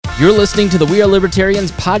You're listening to the We Are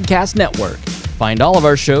Libertarians podcast network. Find all of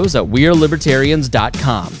our shows at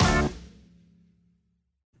wearelibertarians.com.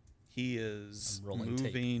 He is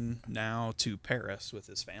moving now to Paris with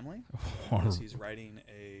his family. Because he's writing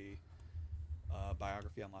a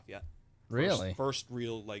biography on Lafayette. Really? First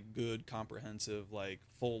real, good, comprehensive,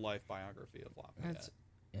 full life biography of Lafayette. That's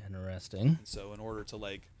interesting. And so in order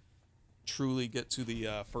to, truly get to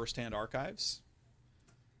the first-hand archives...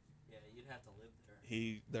 Yeah, you'd have to live there.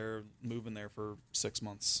 They're moving there for 6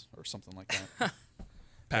 months or something like that.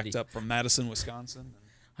 Packed up from Madison, Wisconsin.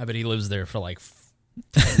 I bet he lives there for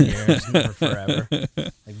 10 years or forever.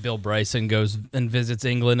 Like Bill Bryson goes and visits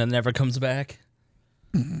England and never comes back.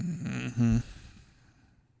 Mm-hmm.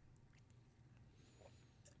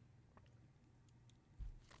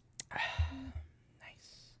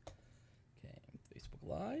 Nice. Okay, Facebook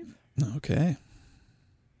Live. Okay.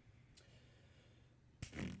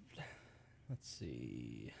 Let's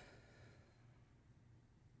see.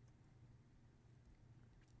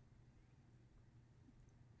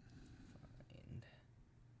 Find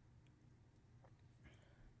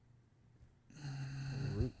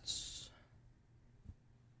roots.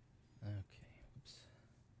 Okay.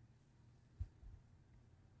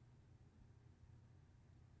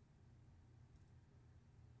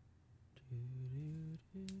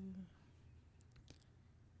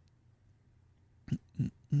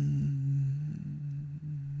 Oops.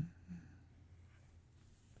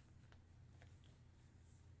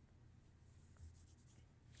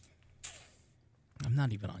 I'm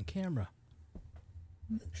not even on camera.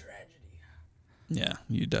 The tragedy. Yeah,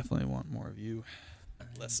 you definitely want more of you,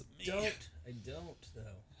 less of me. I don't,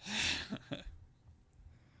 though.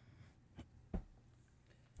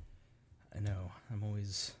 I know. I'm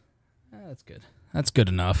always... that's good. That's good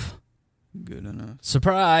enough. Good enough.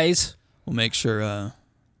 Surprise! We'll make sure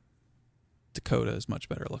Dakota is much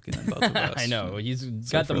better looking than both of us. I know. He's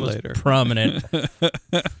got the most later. prominent...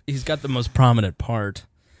 he's got the most prominent part.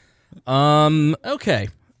 Okay.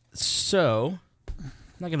 So, I'm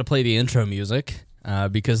not going to play the intro music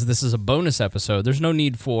because this is a bonus episode. There's no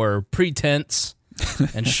need for pretense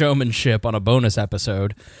and showmanship on a bonus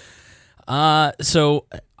episode. So,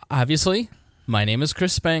 obviously, my name is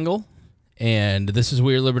Chris Spangle, and this is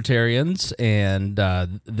We Are Libertarians, and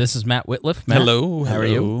this is Matt Whitliff. Matt, hello. How are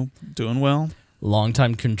you? Doing well.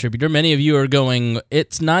 Longtime contributor. Many of you are going,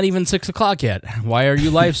 it's not even 6 o'clock yet. Why are you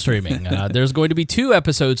live streaming? There's going to be 2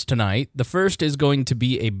 episodes tonight. The first is going to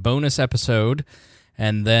be a bonus episode,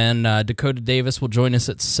 and then Dakota Davis will join us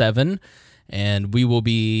at 7, and we will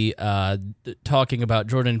be talking about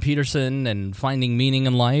Jordan Peterson and finding meaning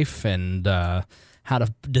in life and how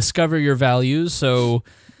to discover your values. So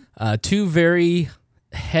 2 very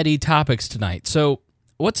heady topics tonight. So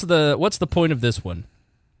what's the point of this one?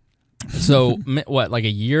 So, what, like a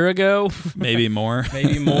year ago? Maybe more.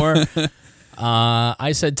 Maybe more.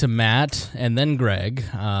 I said to Matt and then Greg,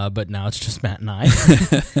 but now it's just Matt and I.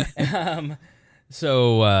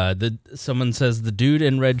 Someone says the dude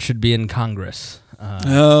in red should be in Congress.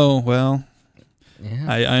 Well, yeah.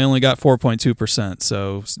 I only got 4.2%,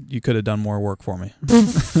 so you could have done more work for me.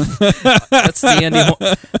 That's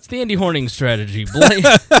the Andy Horning strategy.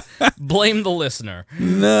 Blame the listener.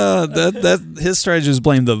 No, that his strategy is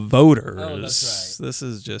blame the voters. Oh, that's right. This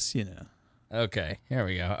is just, Okay, here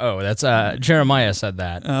we go. Oh, that's Jeremiah said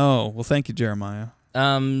that. Oh, well, thank you, Jeremiah.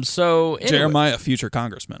 So anyway, Jeremiah, future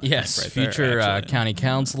congressman. Yes, right future there, county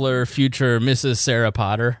councilor, future Mrs. Sarah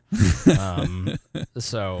Potter.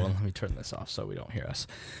 So let me turn this off so we don't hear us,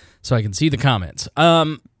 so I can see the comments.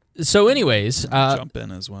 So anyways, jump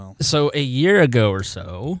in as well. So a year ago or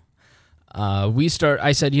so,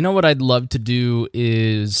 I said, you know what I'd love to do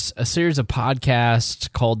is a series of podcasts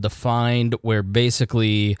called Defined, where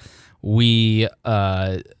basically we,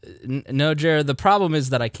 no, Jared, the problem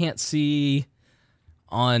is that I can't see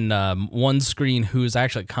on one screen who's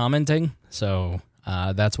actually commenting, so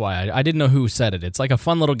that's why I didn't know who said it. It's like a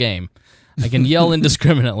fun little game. I can yell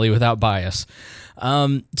indiscriminately without bias.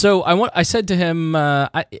 So I said to him,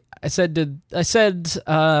 I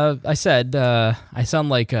sound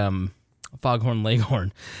like Foghorn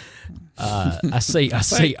Leghorn. I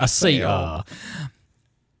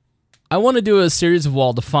want to do a series of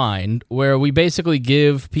Well Defined where we basically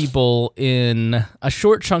give people in a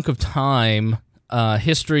short chunk of time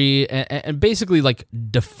history and basically like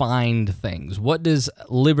defined things. What does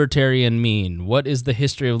libertarian mean? What is the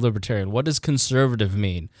history of libertarian? What does conservative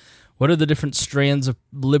mean? What are the different strands of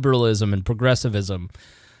liberalism and progressivism?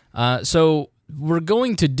 So we're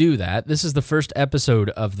going to do that. This is the first episode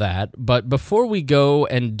of that. But before we go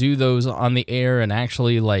and do those on the air and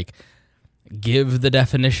actually like give the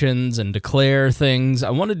definitions and declare things. I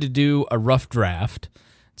wanted to do a rough draft.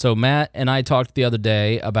 So Matt and I talked the other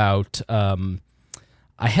day about, I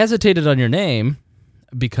hesitated on your name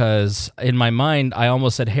because in my mind I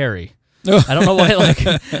almost said Harry. I don't know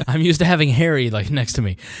why, I'm used to having Harry, next to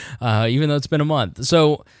me, even though it's been a month.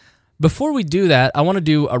 So before we do that, I want to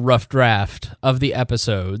do a rough draft of the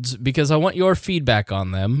episodes because I want your feedback on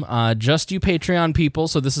them. Just you Patreon people,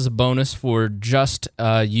 so this is a bonus for just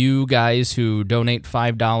you guys who donate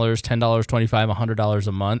 $5, $10, $25, $100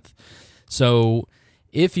 a month. So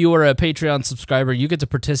if you are a Patreon subscriber, you get to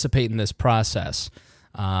participate in this process.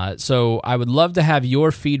 So I would love to have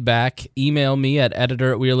your feedback. Email me at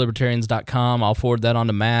editor@wearelibertarians.com. I'll forward that on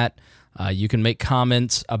to Matt. You can make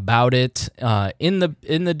comments about it in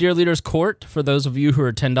the Dear Leaders Court for those of you who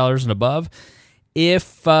are $10 and above.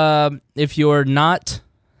 If you're not,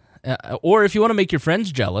 or if you want to make your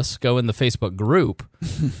friends jealous, go in the Facebook group,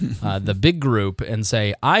 the big group, and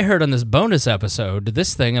say, I heard on this bonus episode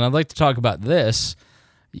this thing, and I'd like to talk about this.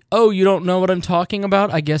 Oh, you don't know what I'm talking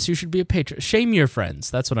about? I guess you should be a patron. Shame your friends.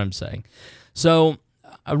 That's what I'm saying. So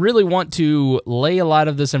I really want to lay a lot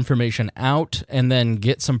of this information out and then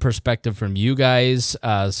get some perspective from you guys,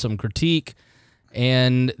 some critique,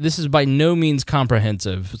 and this is by no means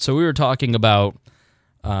comprehensive. So we were talking about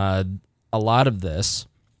a lot of this,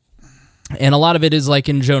 and a lot of it is like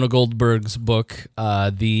in Jonah Goldberg's book,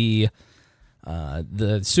 the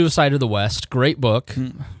Suicide of the West. Great book,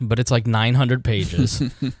 but it's 900 pages.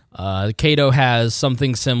 Cato has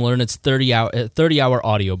something similar, and it's 30-hour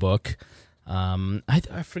audiobook. I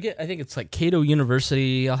forget. I think it's Cato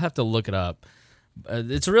University. I'll have to look it up.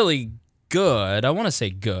 It's really good. I want to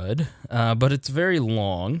say good, but it's very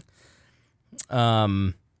long.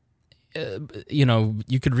 You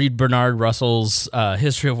could read Bernard Russell's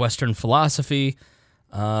History of Western Philosophy,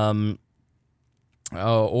 or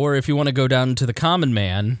if you want to go down to the common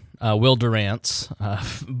man, Will Durant's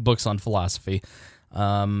books on philosophy.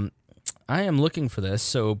 I am looking for this,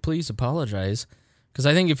 so please apologize. Because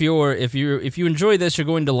I think if you enjoy this, you're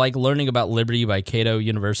going to like learning about liberty by Cato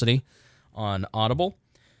University on Audible.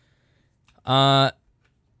 I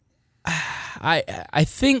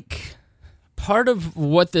think part of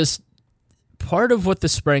what this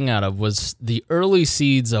sprang out of was the early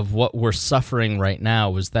seeds of what we're suffering right now.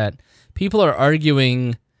 Was that people are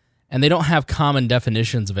arguing and they don't have common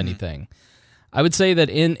definitions of anything. I would say that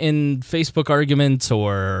in Facebook arguments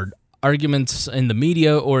or arguments in the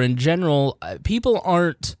media or in general,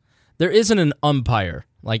 there isn't an umpire.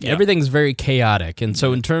 Everything's very chaotic. And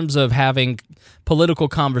so in terms of having political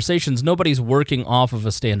conversations, nobody's working off of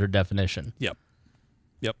a standard definition. Yep.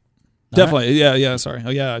 Definitely. Right. Yeah. Sorry. Oh,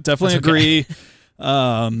 yeah. Definitely agree.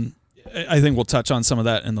 I think we'll touch on some of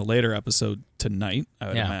that in the later episode tonight, I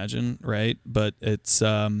would imagine, right? But it's,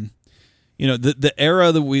 the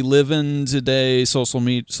era that we live in today, social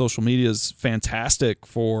media is fantastic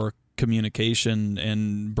for communication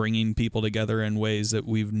and bringing people together in ways that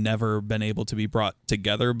we've never been able to be brought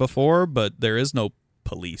together before, but there is no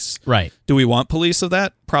police. Right. Do we want police of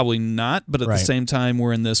that? Probably not, but at the same time,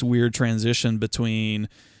 we're in this weird transition between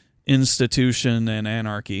institution and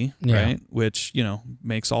anarchy, right? Which,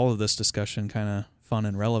 makes all of this discussion kind of fun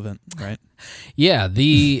and relevant, right? Yeah,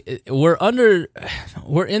 we're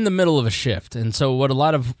in the middle of a shift, and so what a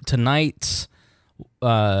lot of tonight's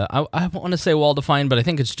I want to say well-defined, but I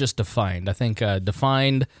think it's just defined. I think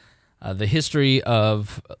defined the history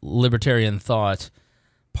of libertarian thought,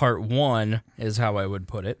 part 1 is how I would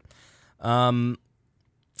put it.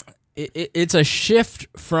 It's a shift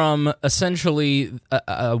from essentially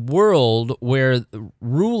a world where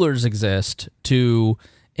rulers exist to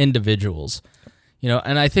individuals.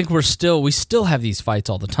 And I think we still have these fights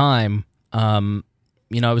all the time.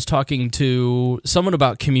 I was talking to someone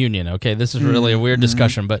about communion. Okay, this is really a weird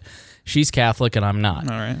discussion, but she's Catholic and I'm not.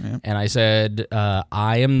 All right. Yeah. And I said,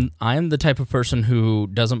 I am the type of person who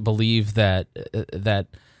doesn't believe that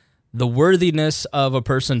the worthiness of a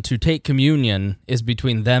person to take communion is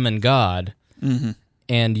between them and God. Mm-hmm.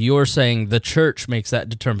 And you're saying the church makes that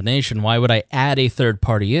determination. Why would I add a third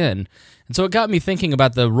party in? And so it got me thinking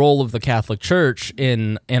about the role of the Catholic Church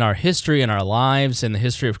in our history, in our lives, in the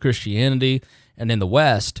history of Christianity, and in the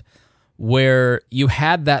West, where you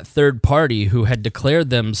had that third party who had declared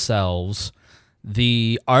themselves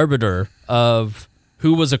the arbiter of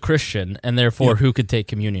who was a Christian and therefore who could take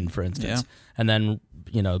communion, for instance. Yeah. And then,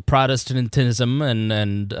 Protestantism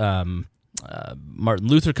and Martin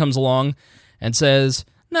Luther comes along and says,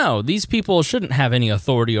 no, these people shouldn't have any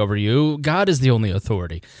authority over you. God is the only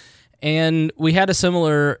authority. And we had a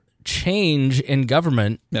similar change in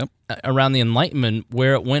government around the Enlightenment,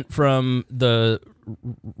 where it went from the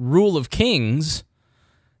rule of kings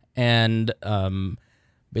and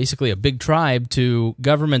basically a big tribe to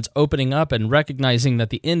governments opening up and recognizing that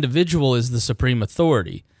the individual is the supreme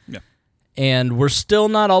authority. Yeah. And we're still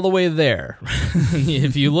not all the way there.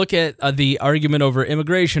 If you look at the argument over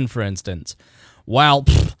immigration, for instance, while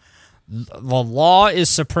the law is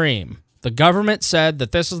supreme, the government said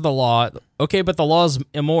that this is the law. Okay, but the law is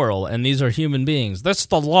immoral, and these are human beings. This is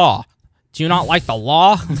the law. Do you not like the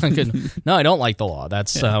law? No, I don't like the law.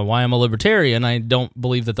 That's why I'm a libertarian. I don't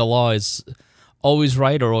believe that the law is always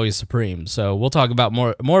right or always supreme. So we'll talk about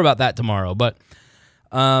more about that tomorrow. But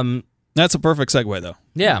that's a perfect segue, though.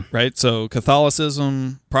 Yeah. Right? So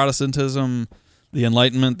Catholicism, Protestantism, the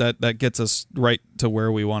Enlightenment, that gets us right to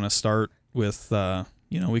where we want to start with,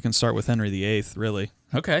 we can start with Henry VIII, really.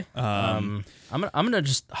 Okay. I'm gonna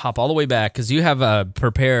just hop all the way back because you have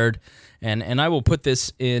prepared, and I will put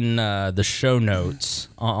this in the show notes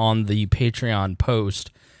on the Patreon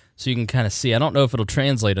post so you can kind of see. I don't know if it'll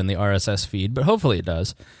translate in the RSS feed, but hopefully it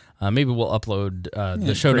does. Maybe we'll upload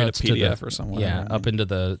the show notes a PDF to or something. up into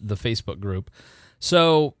the Facebook group.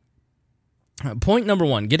 So, point number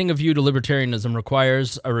 1, getting a view to libertarianism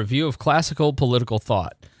requires a review of classical political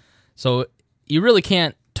thought. So, you really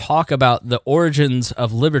can't talk about the origins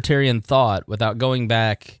of libertarian thought without going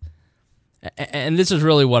back, and this is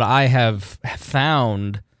really what I have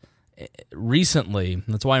found recently.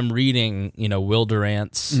 That's why I'm reading, Will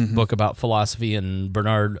Durant's book about philosophy and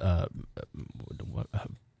Bertrand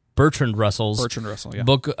Russell's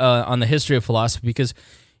book on the history of philosophy, because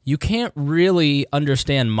you can't really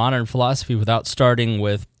understand modern philosophy without starting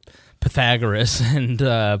with Pythagoras and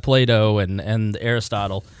Plato and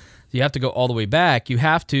Aristotle. You have to go all the way back. You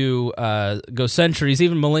have to go centuries,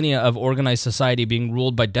 even millennia of organized society being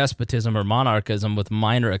ruled by despotism or monarchism with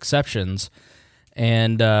minor exceptions.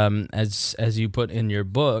 And as you put in your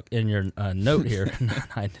book, in your note here,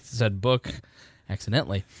 I said book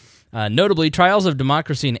accidentally. Notably, trials of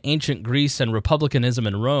democracy in ancient Greece and republicanism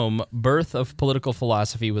in Rome, birth of political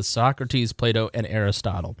philosophy with Socrates, Plato, and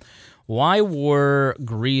Aristotle. Why were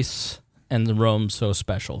Greece and Rome so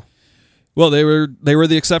special? Well, they were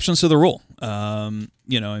the exceptions to the rule. As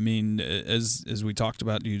we talked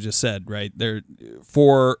about, you just said, right? They're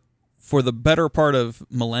for the better part of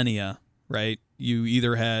millennia, right? You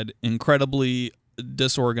either had incredibly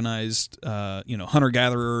disorganized,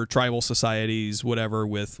 hunter-gatherer, tribal societies, whatever,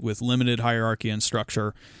 with limited hierarchy and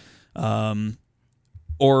structure,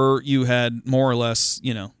 or you had more or less,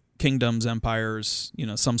 kingdoms, empires,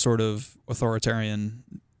 some sort of authoritarian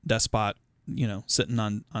despot, sitting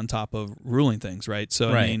on top of ruling things, right?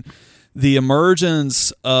 So, right. I mean, the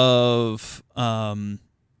emergence of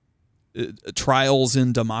trials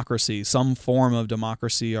in democracy, some form of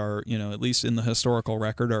democracy, are, at least in the historical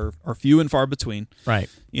record, are few and far between. Right.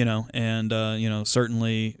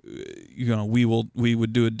 Certainly, we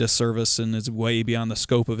would do a disservice, and it's way beyond the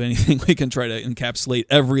scope of anything we can try to encapsulate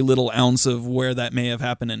every little ounce of where that may have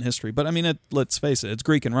happened in history. But I mean, let's face it, it's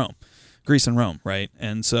Greece and Rome, right?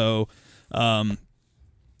 And so, the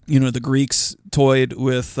Greeks toyed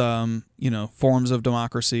with, forms of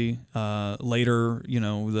democracy. Later,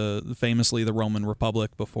 famously the Roman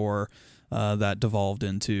Republic before that devolved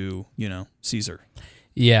into, Caesar.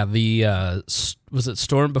 Yeah, was it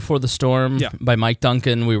Storm Before the Storm by Mike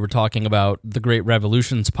Duncan? We were talking about the Great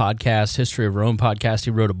Revolutions podcast, History of Rome podcast.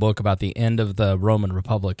 He wrote a book about the end of the Roman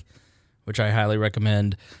Republic, which I highly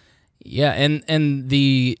recommend. Yeah, and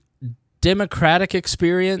the democratic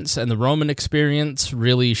experience and the Roman experience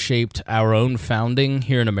really shaped our own founding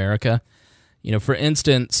here in America. For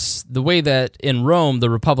instance, the way that in Rome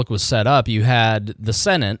the Republic was set up, you had the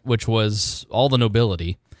Senate, which was all the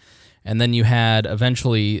nobility, and then you had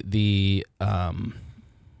eventually the, I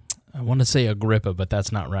want to say Agrippa, but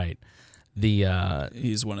that's not right.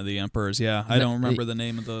 He's one of the emperors. Yeah, I don't remember the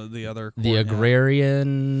name of the other. The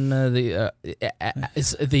agrarian. Man,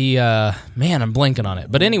 I'm blanking on it.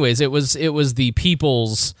 But anyways, it was the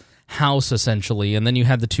people's house essentially, and then you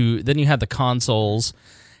had the consuls,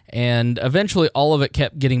 and eventually all of it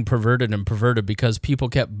kept getting perverted because people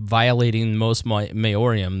kept violating mos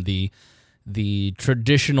maiorum, the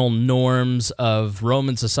traditional norms of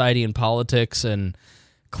Roman society and politics, and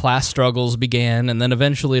class struggles began, and then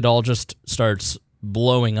eventually it all just starts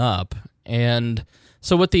blowing up. And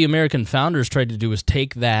so what the American founders tried to do was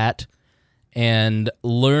take that and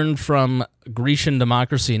learn from Grecian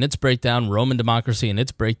democracy and its breakdown, Roman democracy and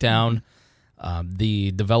its breakdown,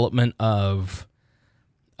 the development of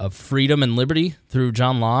freedom and liberty through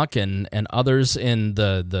John Locke and others in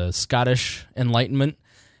the Scottish Enlightenment,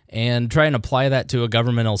 and try and apply that to a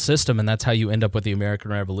governmental system, and that's how you end up with the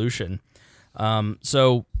American Revolution.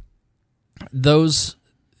 So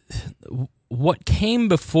what came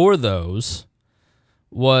before those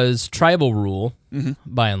was tribal rule,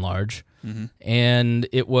 by and large, and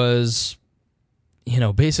it was,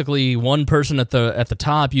 basically one person at the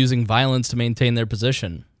top using violence to maintain their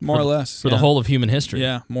position, more or less, for the whole of human history.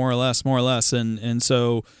 Yeah, more or less, and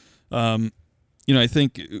so, I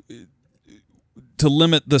think to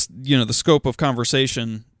limit this, the scope of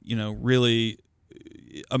conversation, really.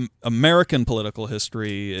 American political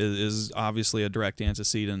history is obviously a direct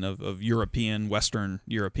antecedent of Western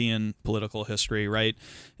European political history, right?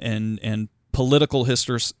 And political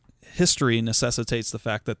history necessitates the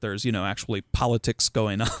fact that there's, actually politics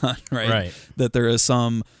going on, right? That there is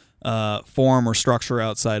some form or structure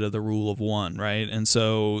outside of the rule of one, right? And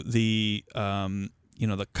so the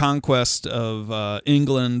conquest of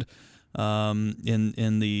England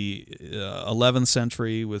in the 11th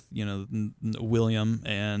century with William,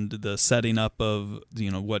 and the setting up of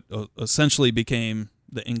what essentially became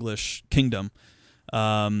the English kingdom,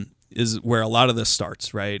 is where a lot of this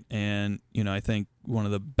starts, right? And I think one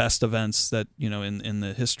of the best events that in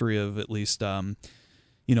the history of at least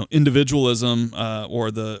individualism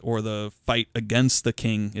or the fight against the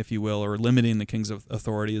king, if you will, or limiting the king's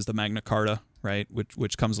authority, is the Magna Carta, right?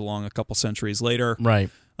 Which comes along a couple centuries later, right?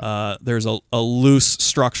 There's a loose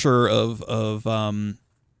structure of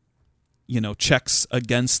checks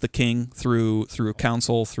against the king through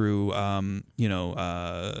council, through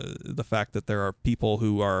the fact that there are people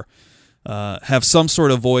who are have some sort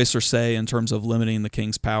of voice or say in terms of limiting the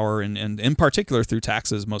king's power, and in particular through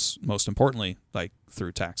taxes, most importantly, like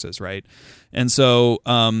through taxes, right? And so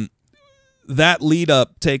that lead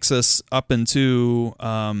up takes us up into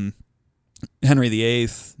Henry VIII,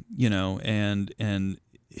 and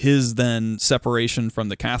his then separation from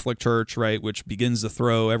the Catholic Church, right, which begins to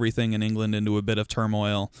throw everything in England into a bit of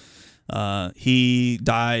turmoil. He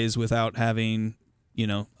dies without having,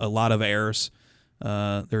 a lot of heirs.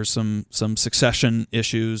 There's some succession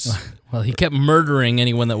issues. Well, he kept murdering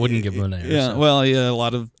anyone that wouldn't give him an heir. Yeah, so. Well, yeah, a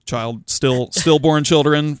lot of stillborn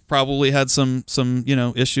children probably had some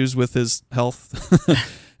issues with his health.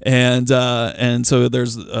 And so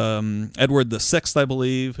there's Edward VI, I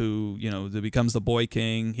believe, who becomes the boy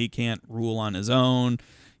king. He can't rule on his own.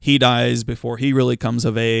 He dies before he really comes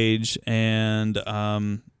of age, and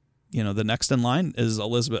the next in line is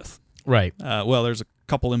Elizabeth. Right. Well, there's a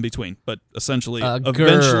couple in between, but essentially,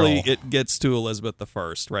 eventually it gets to Elizabeth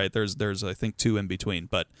I. Right. There's I think two in between,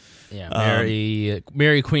 but yeah,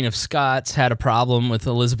 Mary Queen of Scots had a problem with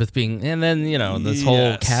Elizabeth being, and then this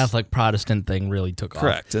whole Catholic Protestant thing really took off.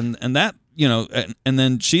 Correct, and that and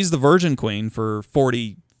then she's the Virgin Queen for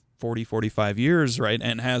 45 years, right,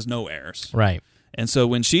 and has no heirs, right. And so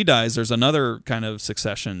when she dies, there's another kind of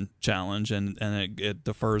succession challenge, and it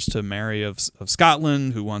defers to Mary of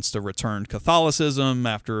Scotland, who wants to return Catholicism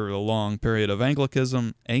after a long period of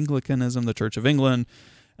Anglicanism, the Church of England.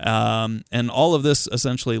 And all of this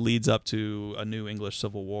essentially leads up to a new English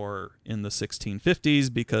Civil War in the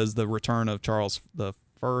 1650s, because the return of Charles I,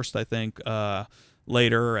 I think,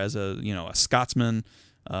 later as a Scotsman,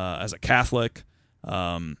 as a Catholic,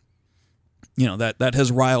 that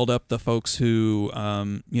has riled up the folks who,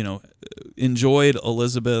 enjoyed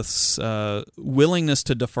Elizabeth's willingness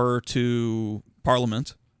to defer to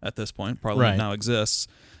Parliament at this point. Parliament now exists.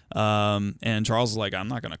 And Charles is like, I'm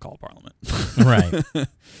not going to call Parliament.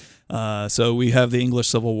 Right. So we have the English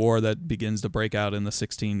Civil War that begins to break out in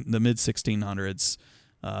the mid 1600s.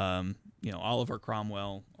 Oliver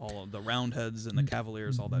Cromwell, all of the Roundheads and the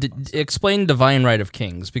Cavaliers, all that fun stuff. Explain divine right of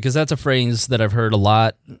kings, because that's a phrase that I've heard a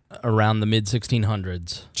lot around the mid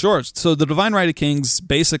 1600s. Sure. So the divine right of kings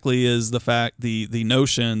basically is the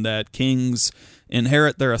notion that kings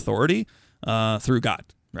inherit their authority through God,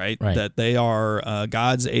 right? That they are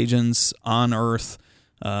God's agents on earth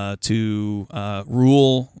to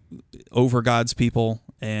rule over God's people.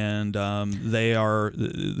 And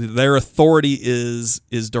their authority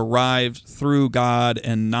is derived through God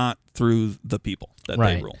and not through the people that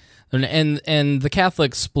they rule. And the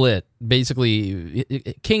Catholic split, basically,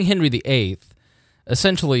 King Henry VIII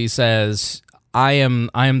essentially says, I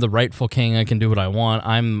am the rightful king. I can do what I want.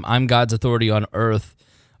 I'm God's authority on earth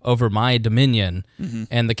over my dominion,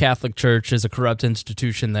 and the Catholic Church is a corrupt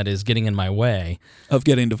institution that is getting in my way of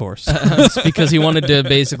getting divorced. It's because he wanted to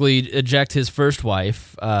basically eject his first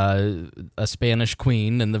wife, a Spanish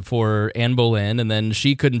queen, for Anne Boleyn, and then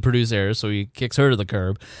she couldn't produce heirs, so he kicks her to the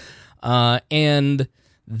curb. And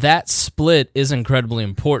that split is incredibly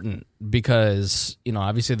important because,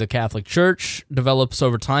 obviously the Catholic Church develops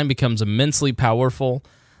over time, becomes immensely powerful.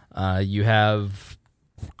 You have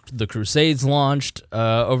the Crusades launched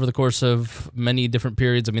over the course of many different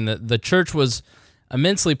periods. I mean, the church was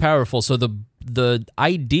immensely powerful. So the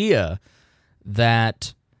idea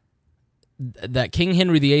that King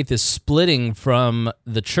Henry VIII is splitting from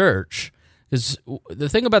the church is the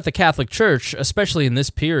thing about the Catholic Church, especially in this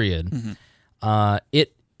period.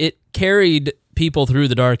 It carried people through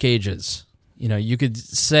the Dark Ages. You could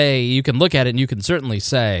say, you can look at it and you can certainly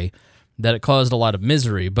say that it caused a lot of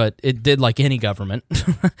misery, but it did like any government.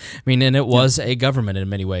 I mean, and it was a government in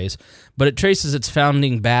many ways, but it traces its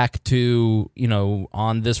founding back to,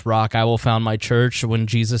 on this rock I will found my church, when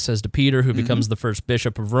Jesus says to Peter, who becomes the first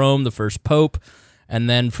bishop of Rome, the first pope, and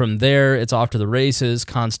then from there it's off to the races.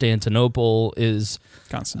 Constantinople is...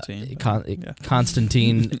 Constantine.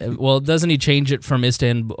 Well, doesn't he change it from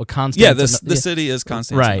Istanbul? The city is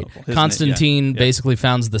Constantinople. Right. Constantine basically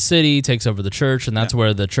founds the city, takes over the church, and that's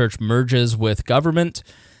where the church merges with government.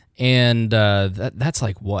 And that's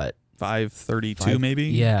like what? 532 maybe?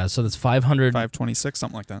 Yeah, so that's 500... 526,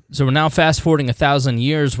 something like that. So we're now fast-forwarding 1,000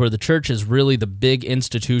 years where the church is really the big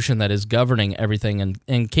institution that is governing everything.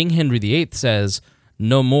 And King Henry VIII says,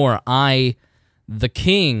 no more, I, the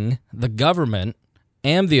king, the government,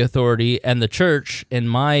 am the authority, and the church in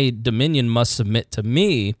my dominion must submit to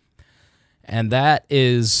me. And that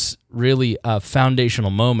is really a foundational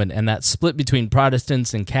moment. And that split between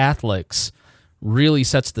Protestants and Catholics really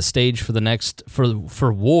sets the stage for the next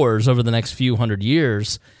for wars over the next few hundred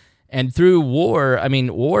years. And through war, I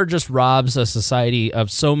mean, war just robs a society of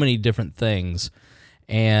so many different things.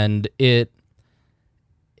 And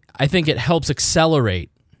I think it helps accelerate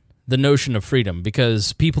the notion of freedom,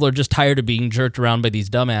 because people are just tired of being jerked around by these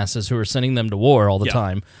dumbasses who are sending them to war all the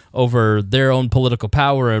time over their own political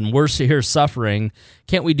power, and we're here suffering.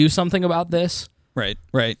 Can't we do something about this? Right.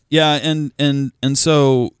 Yeah, and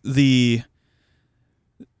so the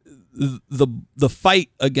fight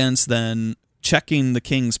against then checking the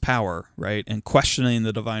king's power, right, and questioning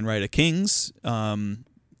the divine right of kings,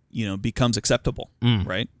 becomes acceptable,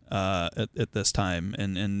 right, at this time,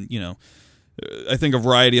 and I think a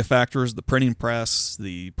variety of factors: the printing press,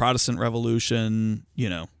 the Protestant Revolution,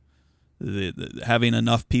 the having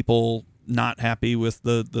enough people not happy with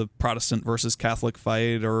the Protestant versus Catholic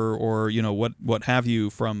fight, or what have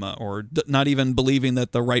you, from not even believing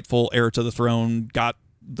that the rightful heir to the throne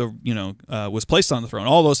was placed on the throne.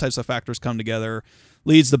 All those types of factors come together,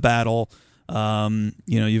 leads to battle.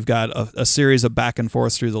 You've got a series of back and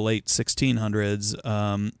forth through the late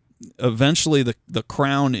 1600s. Eventually, the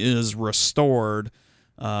crown is restored.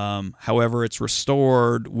 However, it's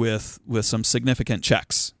restored with some significant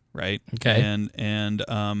checks, right? Okay. And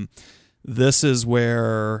this is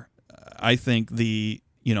where I think the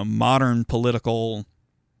modern political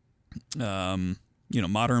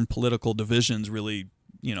divisions really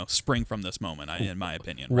spring from this moment, in my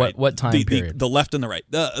opinion. Right? What time period? The left and the right.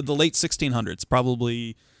 The late 1600s,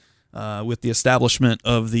 probably. With the establishment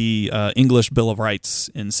of the English Bill of Rights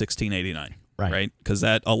in 1689, right? Because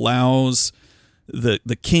that allows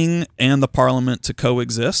the king and the parliament to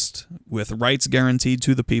coexist with rights guaranteed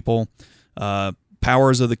to the people,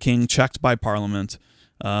 powers of the king checked by parliament.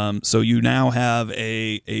 So you now have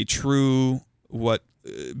a true what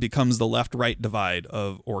becomes the left-right divide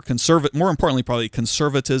or more importantly, probably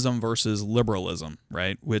conservatism versus liberalism,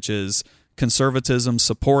 right? Which is conservatism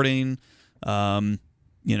supporting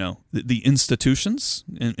the institutions,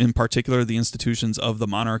 in particular the institutions of the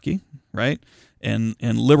monarchy, right? And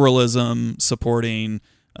liberalism supporting,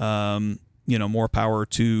 more power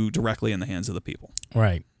directly in the hands of the people.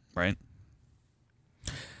 Right. Right.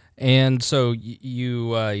 And so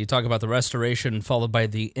you talk about the Restoration followed by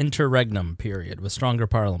the Interregnum period with stronger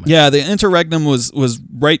parliament. Yeah, the Interregnum was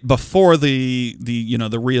right before the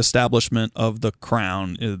reestablishment of the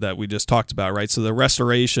crown that we just talked about, right? So the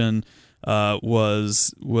Restoration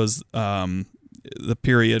was the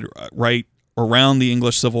period right around the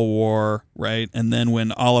English Civil War, right? And then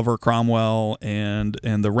when Oliver Cromwell and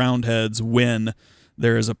the Roundheads win,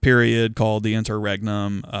 there is a period called the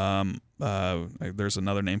Interregnum. There's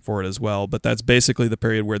another name for it as well, but that's basically the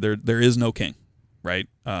period where there is no king, right?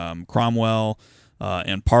 Cromwell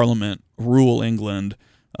and Parliament rule England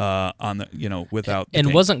without the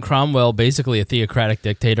king. Wasn't Cromwell basically a theocratic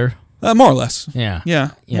dictator? More or less. Yeah,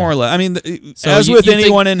 more or less. I mean, as with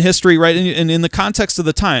anyone in history, right, and in the context of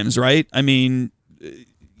the times, right? I mean,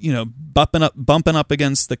 bumping up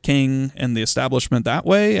against the king and the establishment that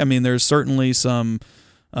way. I mean, there's certainly some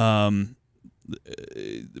power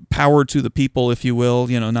to the people, if you will,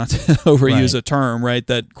 not to overuse a term, right,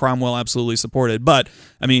 that Cromwell absolutely supported. But,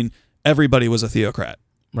 I mean, everybody was a theocrat.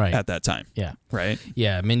 right. at that time. Yeah. Right?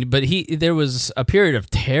 Yeah, I mean, but there was a period of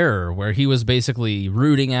terror where he was basically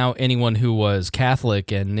rooting out anyone who was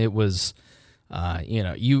Catholic, and it was,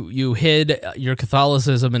 you hid your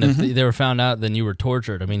Catholicism, and if they were found out, then you were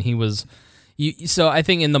tortured. I mean, he was. So I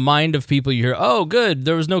think in the mind of people, you hear, "Oh, good,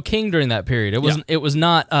 there was no king during that period." It wasn't. It was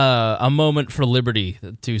not a moment for liberty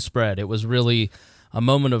to spread. It was really a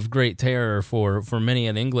moment of great terror for many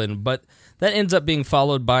in England. But that ends up being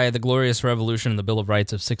followed by the Glorious Revolution and the Bill of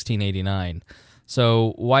Rights of 1689.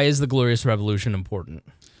 So why is the Glorious Revolution important?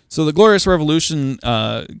 So the Glorious Revolution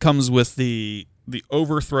comes with the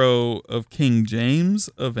overthrow of King James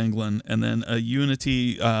of England, and then a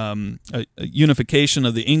unification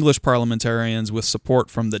of the English parliamentarians with support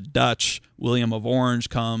from the Dutch. William of Orange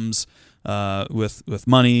comes with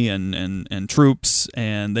money and troops,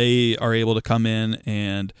 and they are able to come in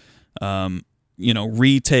and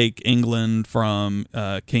retake England from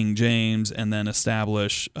King James, and then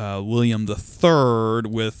establish William III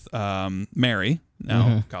with Mary.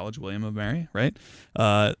 Now, College William of Mary, right?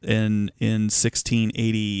 In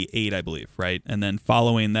 1688, I believe, right? And then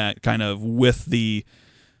following that, kind of with that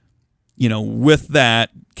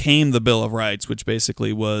came the Bill of Rights, which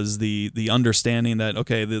basically was the understanding that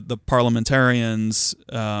the parliamentarians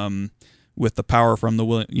with the power from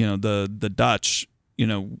the Dutch,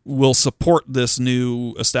 will support this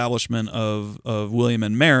new establishment of William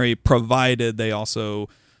and Mary, provided they also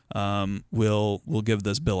will give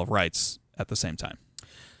this Bill of Rights at the same time.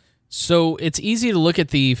 So it's easy to look at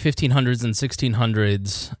the 1500s and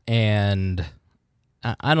 1600s, and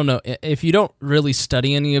I don't know, if you don't really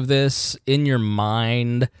study any of this in your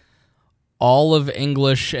mind, all of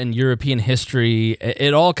English and European history,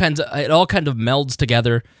 it all kind of melds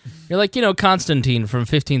together. You're like, Constantine from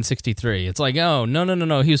 1563. It's like, oh,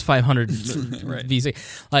 no, he was 500 right. BC,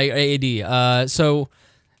 like AD.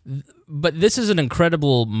 But this is an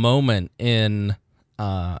incredible moment in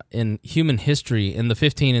human history in the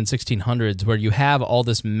 15 and 1600s, where you have all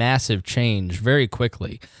this massive change very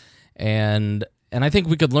quickly, and I think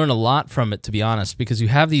we could learn a lot from it, to be honest, because you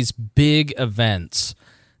have these big events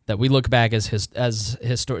that we look back as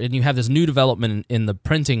history, and you have this new development in the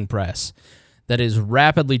printing press that is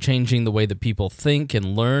rapidly changing the way that people think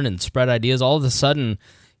and learn and spread ideas. All of a sudden,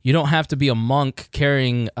 you don't have to be a monk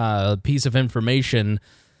carrying a piece of information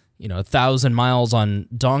 1,000 miles on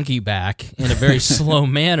donkey back in a very slow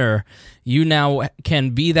manner. You now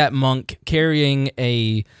can be that monk carrying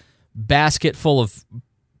a basket full of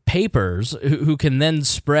papers who can then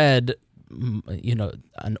spread,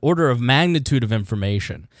 an order of magnitude of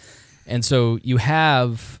information. And so you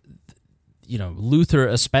have, Luther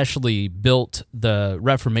especially built the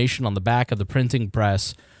Reformation on the back of the printing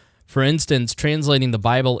press. For instance, translating the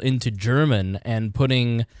Bible into German and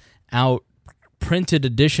putting out printed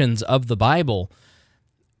editions of the Bible,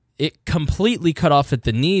 it completely cut off at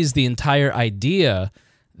the knees the entire idea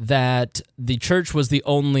that the church was the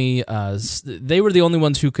only, they were the only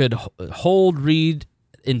ones who could hold, read,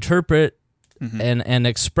 interpret, and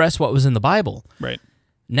express what was in the Bible. Right.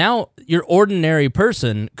 Now, your ordinary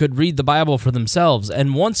person could read the Bible for themselves,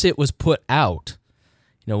 and once it was put out,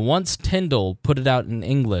 once Tyndale put it out in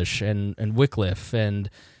English, and Wycliffe, and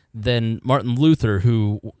then Martin Luther,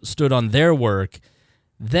 who stood on their work,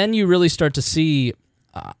 then you really start to see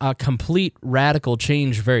a complete radical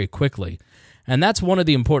change very quickly. And that's one of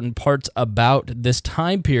the important parts about this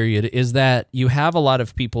time period, is that you have a lot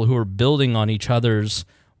of people who are building on each other's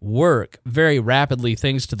work very rapidly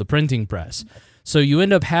thanks to the printing press. So you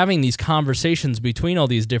end up having these conversations between all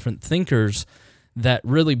these different thinkers that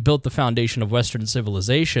really built the foundation of Western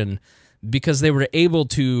civilization, because they were able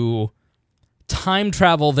to time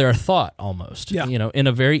travel their thought almost, in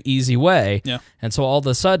a very easy way. Yeah. And so all of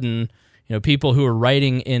a sudden, people who were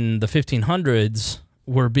writing in the 1500s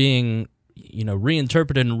were being,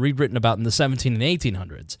 reinterpreted and rewritten about in the 17 and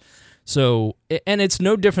 1800s. So, and it's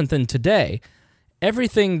no different than today.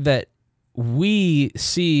 Everything that we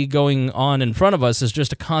see going on in front of us is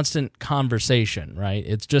just a constant conversation, right?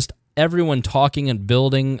 It's just everyone talking and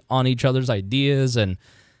building on each other's ideas, and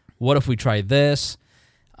what if we try this?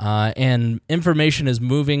 And information is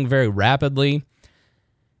moving very rapidly.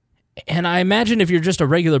 And I imagine if you're just a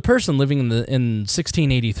regular person living in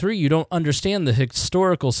 1683, you don't understand the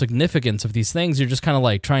historical significance of these things. You're just kind of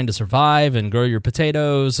like trying to survive and grow your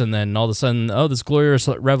potatoes, and then all of a sudden, this glorious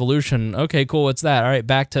revolution. Okay, cool. What's that? All right,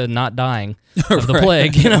 back to not dying of the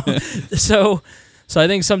plague. So I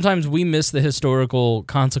think sometimes we miss the historical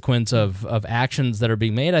consequence of actions that are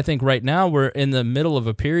being made. I think right now we're in the middle of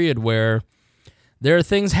a period where there are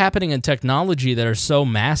things happening in technology that are so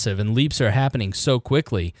massive, and leaps are happening so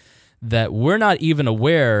quickly, that we're not even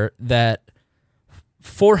aware that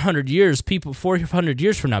 400 years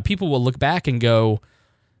from now, people will look back and go,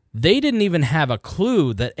 they didn't even have a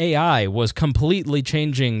clue that AI was completely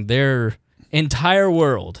changing their entire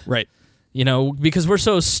world. Right. Because we're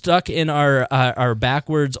so stuck in our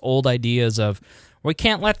backwards old ideas of, we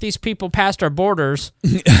can't let these people past our borders.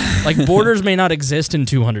 Like, borders may not exist in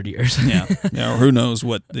 200 years. Or who knows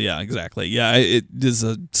what. Yeah, exactly. Yeah, it is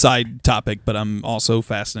a side topic, but I'm also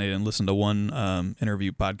fascinated and listened to one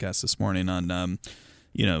interview podcast this morning on,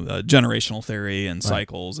 generational theory and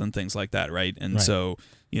cycles and things like that, right? And so,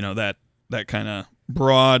 that kind of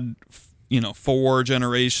broad, 4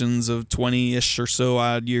 generations of 20-ish or so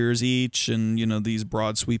odd years each, and, these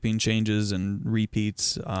broad sweeping changes and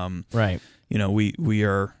repeats. Right. We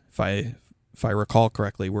are, if I recall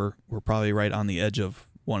correctly, we're probably right on the edge of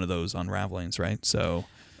one of those unravelings, right? So,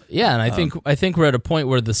 yeah, and I think we're at a point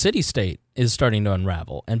where the city-state is starting to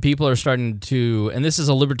unravel, and people are starting to, and this is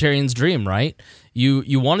a libertarian's dream, right?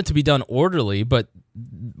 You want it to be done orderly, but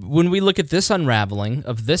when we look at this unraveling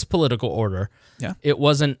of this political order, it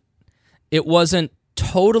wasn't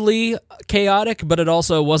totally chaotic, but it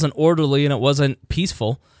also wasn't orderly and it wasn't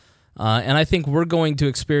peaceful. And I think we're going to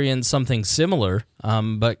experience something similar,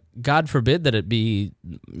 but God forbid that it be,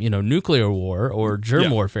 nuclear war or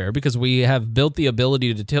germ warfare, because we have built the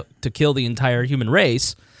ability to kill the entire human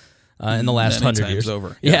race in the last 100 years.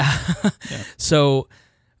 Over. Yeah. So,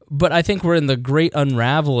 but I think we're in the great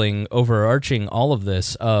unraveling, overarching all of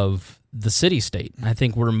this of the city-state. I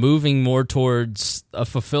think we're moving more towards a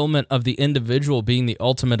fulfillment of the individual being the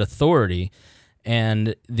ultimate authority,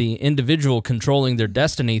 and the individual controlling their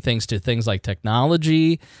destiny thanks to things like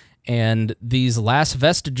technology and these last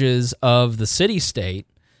vestiges of the city-state,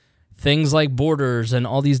 things like borders and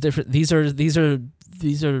all these different. These are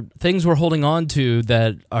things we're holding on to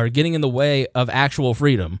that are getting in the way of actual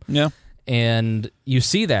freedom. Yeah, and you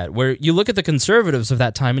see that where you look at the conservatives of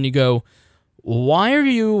that time and you go, Why are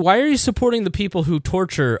you supporting the people who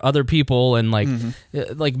torture other people? And like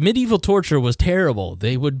medieval torture was terrible.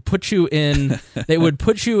 They would put you in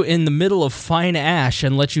the middle of fine ash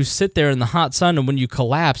and let you sit there in the hot sun, and when you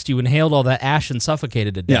collapsed, you inhaled all that ash and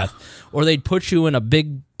suffocated to death. Yeah. Or they'd put you in a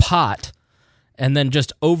big pot and then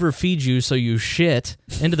just overfeed you so you shit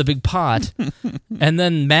into the big pot, and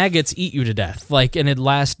then maggots eat you to death. And it'd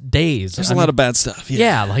last days. There's a lot of bad stuff.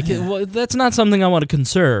 Well, that's not something I want to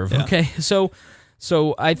conserve. Yeah. Okay, so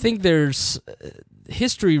I think there's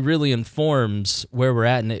history really informs where we're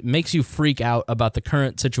at, and it makes you freak out about the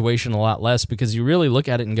current situation a lot less, because you really look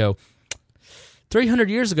at it and go, 300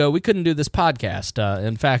 years ago, we couldn't do this podcast.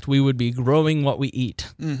 In fact, we would be growing what we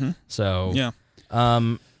eat. Mm-hmm. So, yeah.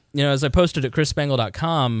 As I posted at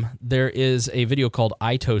chrisspangle.com, there is a video called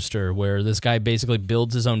iToaster where this guy basically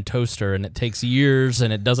builds his own toaster, and it takes years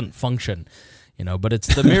and it doesn't function, but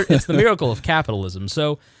it's the miracle of capitalism.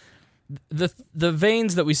 So the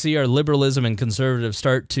veins that we see are liberalism and conservative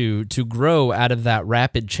start to grow out of that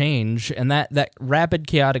rapid change, and that rapid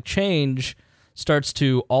chaotic change starts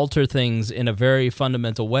to alter things in a very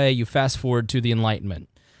fundamental way. You fast forward to the Enlightenment.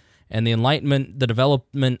 And the Enlightenment, the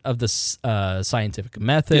development of the scientific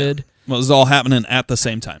method. Yeah. Well, this is all happening at the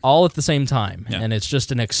same time. All at the same time. Yeah. And it's just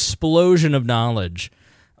an explosion of knowledge.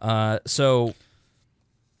 So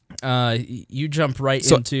you jump right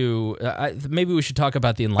into... maybe we should talk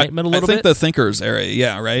about the Enlightenment a little bit. I think the thinkers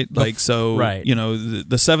area, right? Right. The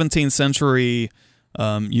 17th century,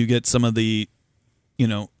 you get some of the...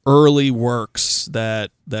 early works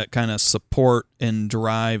that kind of support and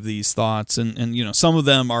drive these thoughts, and some of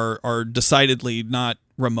them are decidedly not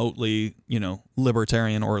remotely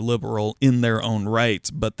libertarian or liberal in their own right,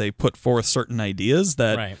 but they put forth certain ideas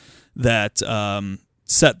that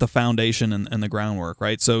set the foundation and the groundwork,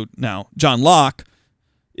 right? So now John Locke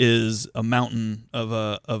is a mountain of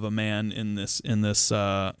a man in this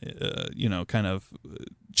kind of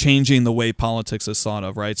changing the way politics is thought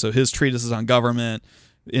of, right? So his treatises on government,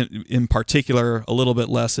 in particular, a little bit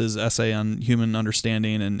less his essay on human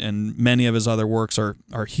understanding, and many of his other works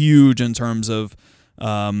are huge in terms of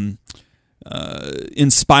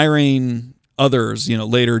inspiring others.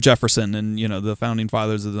 Later Jefferson and the founding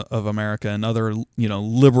fathers of America and other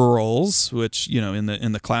liberals, which in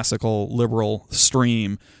the classical liberal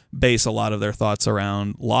stream base a lot of their thoughts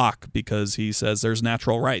around Locke, because he says there's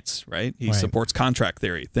natural rights, right? He supports contract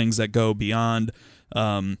theory, things that go beyond,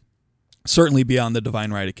 certainly beyond the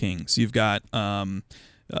divine right of kings. You've got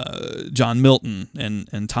John Milton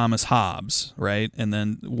and Thomas Hobbes, right? And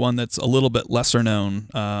then one that's a little bit lesser known,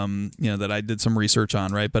 that I did some research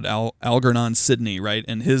on, right? But Algernon Sidney, right?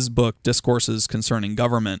 And his book, Discourses Concerning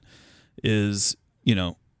Government, is,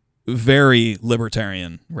 very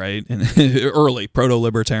libertarian, right? And early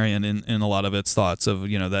proto-libertarian in a lot of its thoughts of,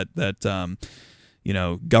 that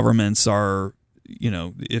governments are,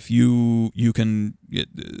 if you can,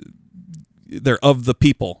 they're of the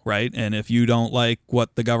people, right? And if you don't like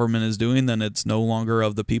what the government is doing, then it's no longer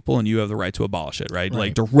of the people, and you have the right to abolish it, right?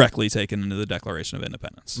 Like directly taken into the Declaration of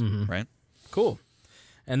Independence, right? Cool.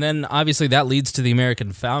 And then obviously that leads to the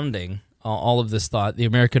American founding. All of this thought, the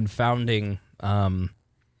American founding.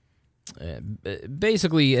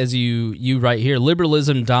 Basically, as you write here,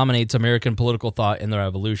 liberalism dominates American political thought in the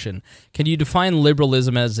Revolution. Can you define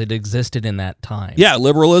liberalism as it existed in that time? Yeah,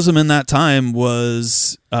 liberalism in that time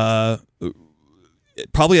was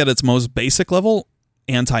probably at its most basic level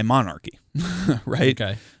anti-monarchy, right?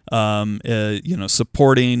 Okay.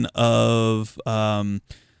 Supporting of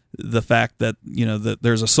the fact that that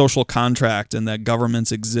there's a social contract and that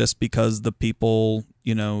governments exist because the people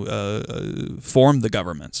formed the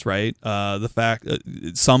governments, right? The fact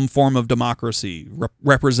some form of democracy,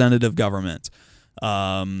 representative government,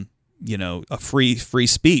 a free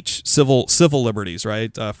speech, civil liberties,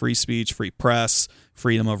 right? Free speech, free press,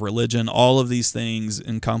 freedom of religion. All of these things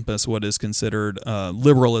encompass what is considered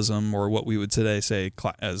liberalism, or what we would today say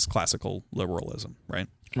as classical liberalism, right?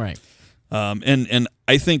 Right. And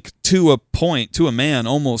I think to a man,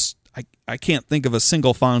 almost I can't think of a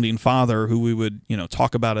single founding father who we would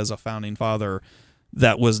talk about as a founding father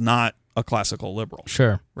that was not a classical liberal.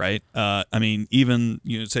 Sure. Right. I mean, even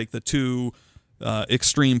take the two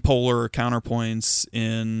extreme polar counterpoints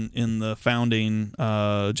in the founding,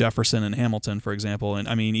 Jefferson and Hamilton, for example. And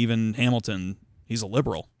I mean, even Hamilton, he's a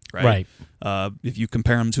liberal. Right. If you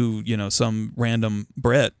compare him to some random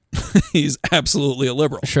Brit, he's absolutely a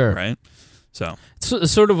liberal. Sure. Right. So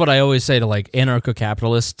it's sort of what I always say to like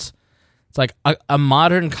anarcho-capitalists. It's like a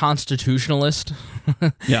modern constitutionalist.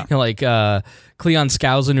 Yeah. Like Cleon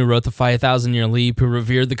Skousen, who wrote the 5,000-Year Leap, who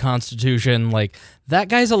revered the Constitution. Like, that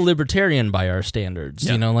guy's a libertarian by our standards.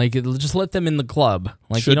 Yeah. Just let them in the club.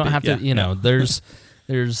 Like, Should you don't be, have to. yeah. There's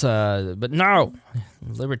but no,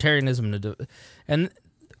 libertarianism and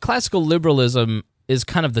classical liberalism is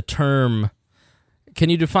kind of the term. Can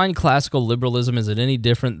you define classical liberalism? Is it any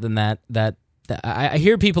different than that? I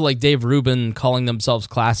hear people like Dave Rubin calling themselves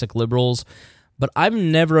classic liberals, but I've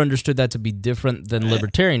never understood that to be different than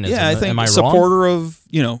libertarianism. Yeah, I think Am I supporter wrong?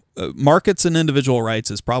 of markets and individual rights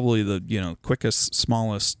is probably the quickest,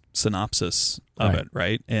 smallest synopsis of it,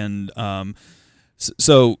 right? And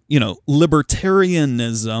so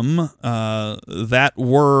libertarianism, that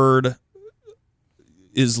word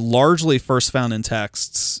is largely first found in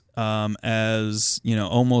texts as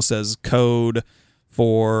almost as code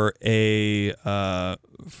for a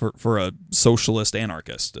socialist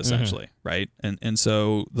anarchist, essentially, right? And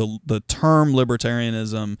so the term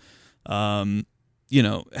libertarianism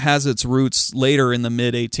has its roots later in the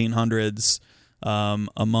mid 1800s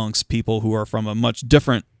amongst people who are from a much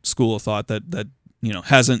different school of thought that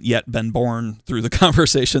hasn't yet been born through the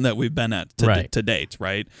conversation that we've been at to date,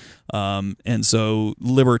 right? And so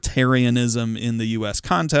libertarianism in the U.S.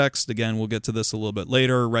 context, again, we'll get to this a little bit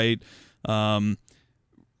later, right?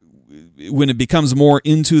 When it becomes more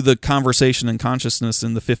into the conversation and consciousness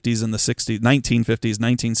in the 50s and the 60s, 1950s,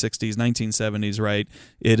 1960s, 1970s, right?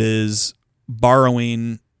 It is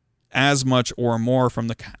borrowing as much or more from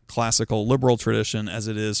the classical liberal tradition as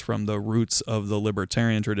it is from the roots of the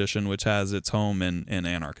libertarian tradition, which has its home in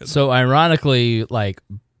anarchism. So ironically, like,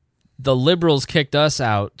 the liberals kicked us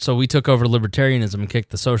out, so we took over libertarianism and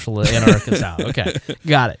kicked the social anarchists out. Okay,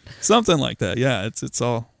 got it. Something like that. Yeah, it's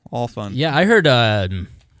all fun. Yeah, I heard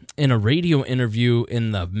in a radio interview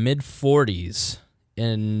in the mid-'40s,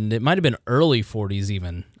 and it might have been early 40s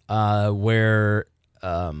even, where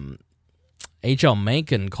H.L.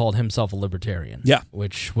 Mencken called himself a libertarian. Yeah.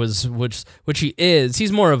 Which he is.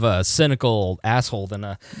 He's more of a cynical asshole than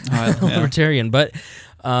a libertarian. But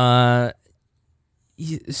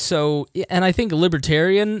so, and I think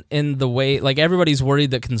libertarian in the way, like, everybody's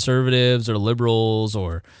worried that conservatives or liberals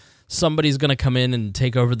or somebody's going to come in and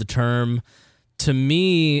take over the term. To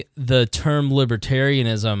me, the term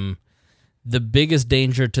libertarianism, the biggest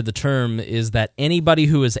danger to the term is that anybody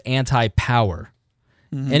who is anti-power,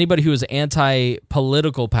 anybody who is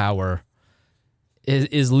anti-political power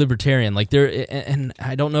is libertarian. Like, there, and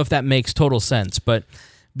I don't know if that makes total sense, but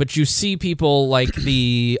you see people like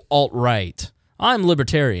the alt-right. I'm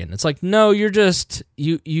libertarian. It's like, no, you're just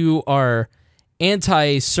you are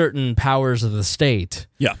anti certain powers of the state.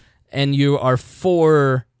 Yeah, and you are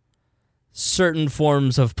for certain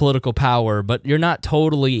forms of political power, but you're not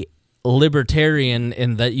totally libertarian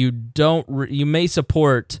in that you may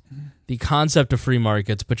support the concept of free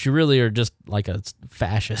markets, but you really are just like a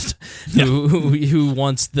fascist who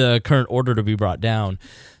wants the current order to be brought down.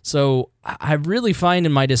 So I really find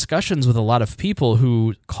in my discussions with a lot of people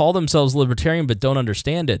who call themselves libertarian but don't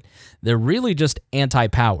understand it, they're really just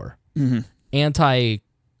anti-power,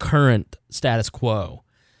 anti-current status quo.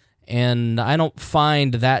 And I don't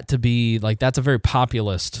find that to be, like, that's a very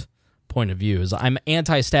populist point of view. Is I'm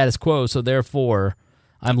anti-status quo, so therefore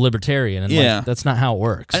I'm libertarian. And like, that's not how it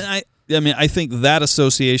works. I mean, I think that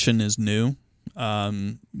association is new.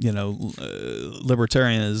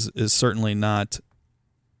 Libertarian is certainly not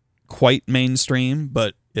quite mainstream,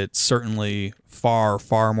 but it's certainly far,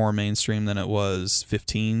 far more mainstream than it was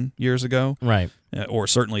 15 years ago. Right. Or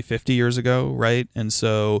certainly 50 years ago, right? And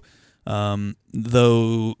so,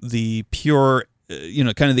 though the pure,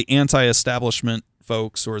 kind of the anti-establishment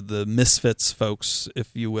folks or the misfits folks, if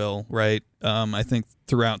you will, right? I think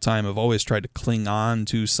throughout time have always tried to cling on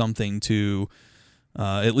to something to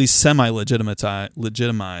at least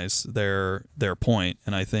semi-legitimize their point.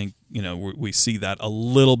 And I think, we see that a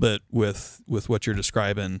little bit with what you're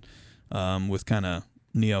describing with kind of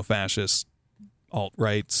neo-fascist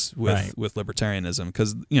alt-rights with libertarianism,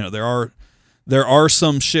 because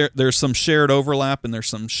there's some shared overlap and there's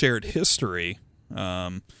some shared history,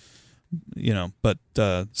 but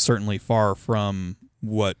certainly far from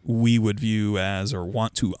what we would view as or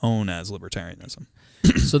want to own as libertarianism.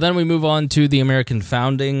 So then we move on to the American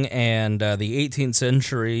founding and the 18th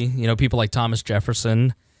century. People like Thomas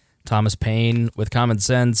Jefferson, Thomas Paine with Common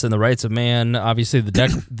Sense and the Rights of Man. Obviously,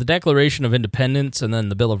 the Declaration of Independence and then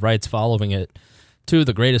the Bill of Rights following it. Two of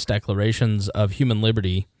the greatest declarations of human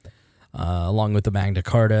liberty, along with the Magna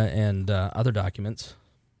Carta and other documents.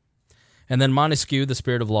 And then Montesquieu, the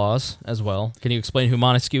Spirit of Laws, as well. Can you explain who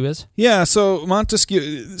Montesquieu is? Yeah, so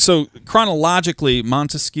Montesquieu. So chronologically,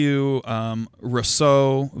 Montesquieu,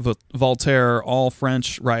 Rousseau, Voltaire, all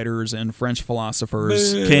French writers and French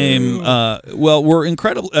philosophers came. Were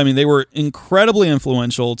incredible. I mean, they were incredibly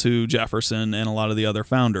influential to Jefferson and a lot of the other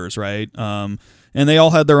founders, right? And they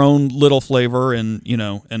all had their own little flavor, and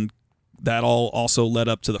that all also led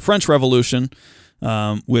up to the French Revolution,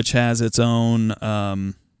 which has its own.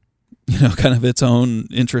 Kind of its own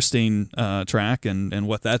interesting track and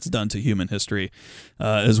what that's done to human history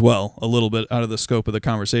as well, a little bit out of the scope of the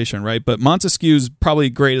conversation, right? But Montesquieu's probably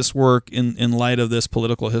greatest work in light of this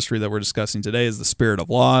political history that we're discussing today is The Spirit of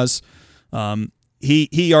Laws.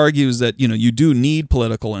 He argues that, you do need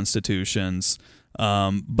political institutions,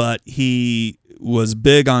 but he was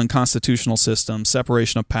big on constitutional systems,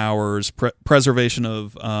 separation of powers, preservation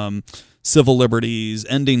of civil liberties,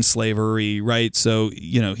 ending slavery, right? So,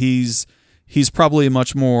 he's probably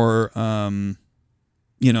much more, a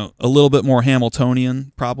little bit more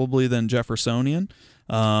Hamiltonian probably than Jeffersonian,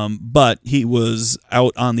 but he was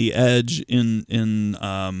out on the edge in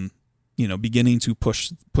beginning to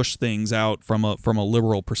push things out from a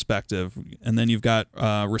liberal perspective. And then you've got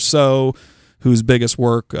Rousseau, whose biggest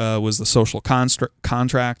work was The Social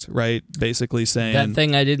Contract, right? Basically saying that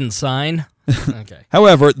thing I didn't sign. Okay.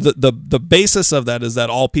 However, the basis of that is that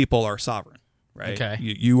all people are sovereign, right? Okay.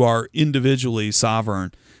 You are individually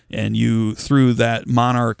sovereign, and you through that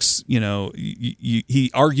monarchs,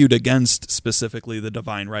 he argued against specifically the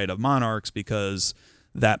divine right of monarchs because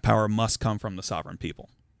that power must come from the sovereign people,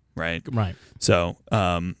 right? Right. So,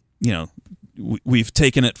 we've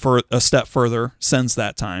taken it for a step further since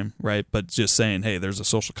that time, right? But just saying, hey, there's a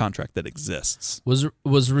social contract that exists.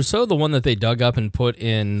 Was Rousseau the one that they dug up and put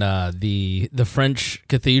in the French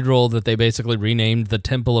cathedral that they basically renamed the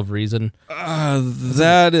Temple of Reason?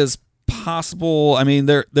 That is possible. I mean,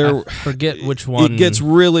 I forget which one. It gets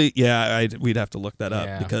really, we'd have to look that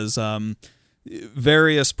up because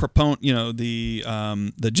various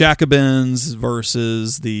the Jacobins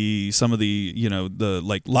versus some of the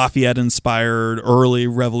like Lafayette inspired early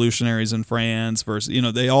revolutionaries in France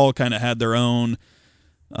versus they all kind of had their own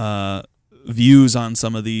views on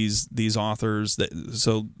some of these authors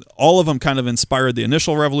so all of them kind of inspired the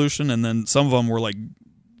initial revolution, and then some of them were like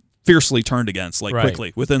fiercely turned against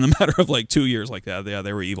quickly within the matter of 2 years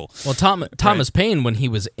they were evil. Well, Thomas Paine, when he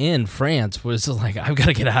was in France, was like, I've got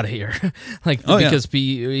to get out of here because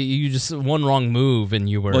you just one wrong move and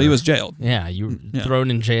you were he was jailed. You were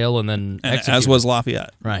thrown in jail and then executed. As was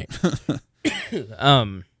Lafayette, right?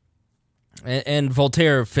 And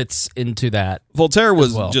Voltaire fits into that. Voltaire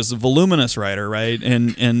was just a voluminous writer, right?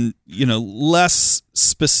 And less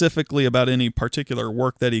specifically about any particular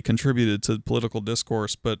work that he contributed to political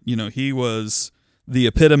discourse, but he was the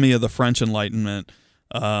epitome of the French Enlightenment.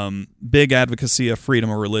 Big advocacy of freedom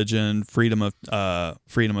of religion, freedom of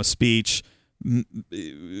speech,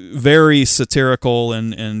 very satirical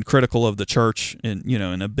and critical of the church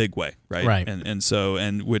in a big way, right? Right.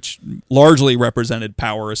 And which largely represented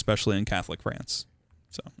power, especially in Catholic France.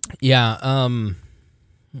 So yeah,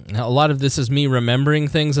 a lot of this is me remembering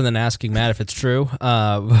things and then asking Matt if it's true.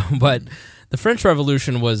 But the French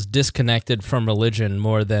Revolution was disconnected from religion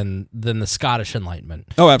more than the Scottish Enlightenment.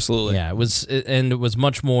 Oh, absolutely. Yeah, it was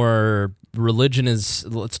much more religion is,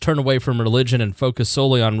 let's turn away from religion and focus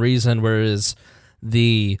solely on reason, whereas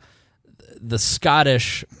the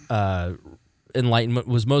Scottish Enlightenment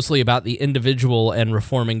was mostly about the individual and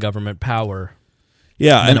reforming government power.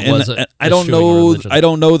 Yeah, and I don't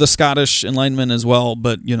know the Scottish Enlightenment as well,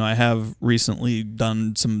 but I have recently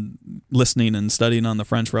done some listening and studying on the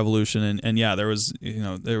French Revolution, and yeah, there was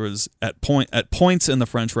at points in the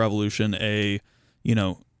French Revolution a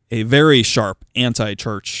very sharp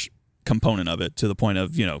anti-church component of it, to the point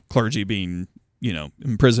of clergy being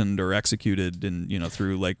imprisoned or executed, and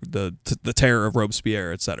through like the terror of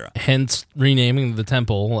Robespierre, etc. Hence renaming the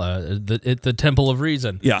temple the Temple of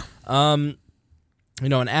Reason. Yeah.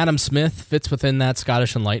 And Adam Smith fits within that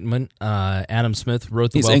Scottish Enlightenment. Adam Smith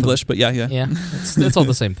wrote the He's Wealth English, of, but yeah. It's all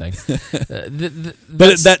the same thing.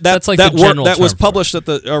 But that's like that work that was published at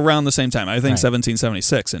around the same time. I think right.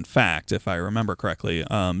 1776, in fact, if I remember correctly.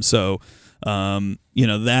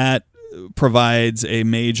 That provides a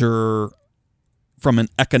major, from an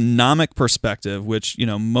economic perspective, which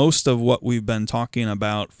most of what we've been talking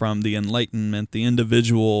about from the Enlightenment, the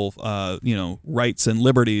individual rights and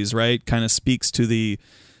liberties, right, kind of speaks to the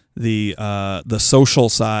social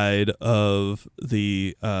side of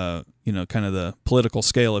the kind of the political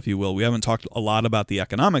scale, if you will. We haven't talked a lot about the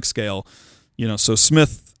economic scale. So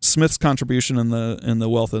Smith's contribution in the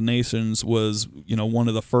Wealth of Nations was one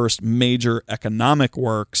of the first major economic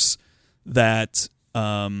works that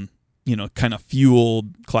kind of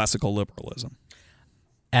fueled classical liberalism.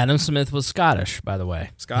 Adam Smith was Scottish, by the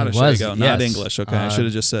way. Scottish, there you go. Not English. Okay, I should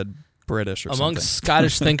have just said British or something. Amongst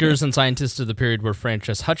Scottish thinkers and scientists of the period were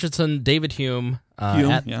Francis Hutcheson, David Hume,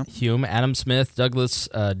 Adam Smith, Douglas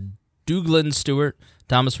Douglas Stewart,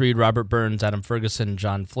 Thomas Reed, Robert Burns, Adam Ferguson,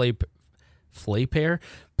 John Playfair,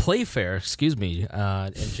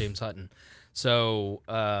 and James Hutton. So,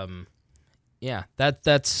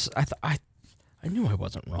 that's I knew I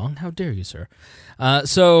wasn't wrong. How dare you, sir?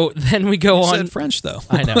 So then we go on. You said French, though.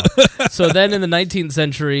 I know. So then in the 19th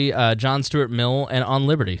century, John Stuart Mill and On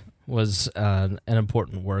Liberty was an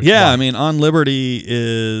important work. Yeah, I mean, On Liberty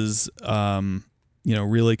is,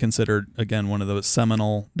 really considered, again, one of those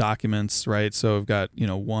seminal documents, right? So we've got,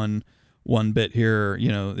 one bit here,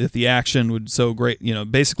 if the action would so great,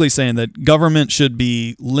 basically saying that government should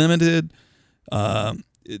be limited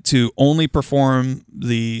to only perform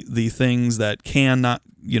the things that cannot,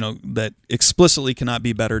 that explicitly cannot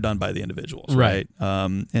be better done by the individuals, right?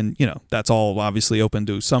 And that's all obviously open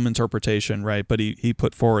to some interpretation, right? But he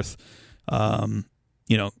put forth, quite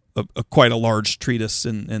a large treatise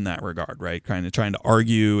in that regard, right? Kind of trying to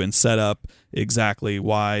argue and set up exactly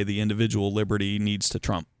why the individual liberty needs to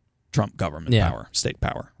trump government power, state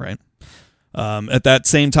power, right? At that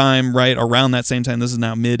same time, right around that same time, this is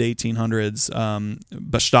now mid 1800s.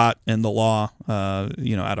 Bestat and the Law,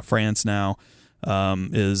 out of France now,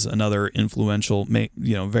 is another influential,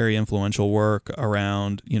 very influential work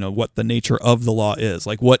around, what the nature of the law is,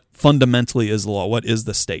 like what fundamentally is the law, what is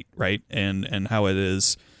the state, right, and how it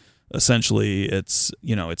is essentially it's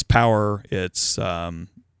power, it's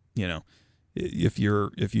if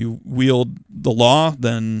you wield the law,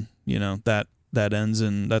 then that ends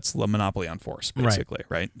in, that's the monopoly on force, basically,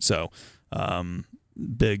 right? So,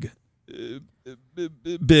 big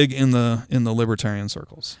in the libertarian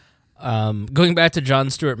circles. Going back to John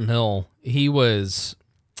Stuart Mill,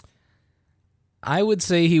 I would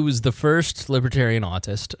say he was the first libertarian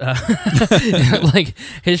autist. Like,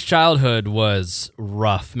 his childhood was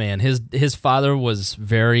rough, man. His father was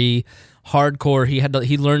very hardcore.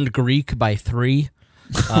 He learned Greek by 3.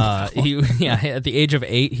 At the age of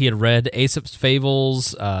 8, he had read Aesop's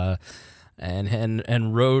Fables, and had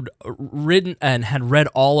read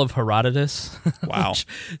all of Herodotus. Wow!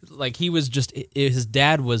 He was just, his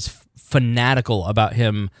dad was fanatical about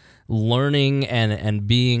him learning and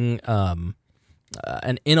being an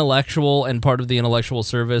intellectual and part of the intellectual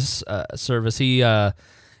service.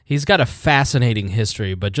 He's got a fascinating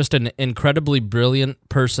history, but just an incredibly brilliant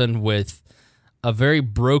person with a very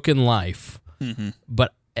broken life. Mm-hmm.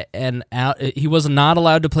 He was not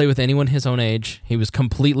allowed to play with anyone his own age. He was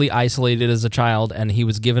completely isolated as a child, and he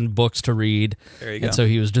was given books to read. There you go. And so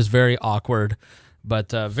he was just very awkward.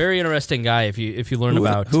 But very interesting guy if you learn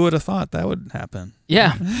about. Who would have thought that would happen?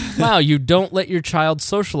 Yeah. Wow, you don't let your child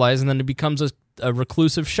socialize and then it becomes a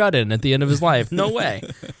reclusive shut-in at the end of his life. No way.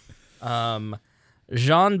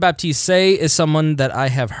 Jean-Baptiste Say is someone that I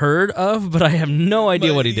have heard of, but I have no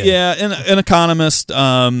idea what he did. Yeah, an economist.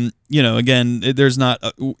 Again, there's not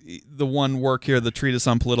the one work here. The treatise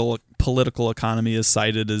on political economy is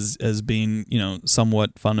cited as being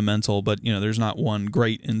somewhat fundamental, but there's not one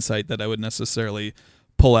great insight that I would necessarily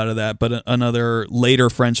pull out of that. But another later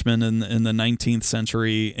Frenchman in the 19th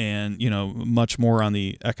century, and much more on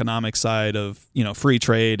the economic side of free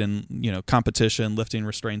trade and competition, lifting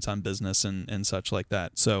restraints on business and such like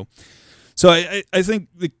that. So I think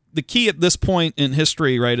the key at this point in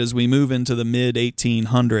history, right, as we move into the mid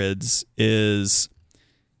 1800s, is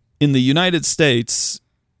in the United States,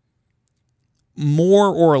 more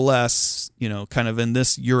or less, kind of in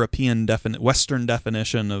this European Western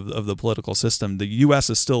definition of the political system, the U.S.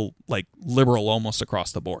 is still like liberal almost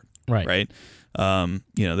across the board, right?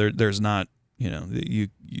 There's not, you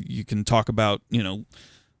can talk about,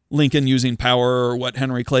 Lincoln using power or what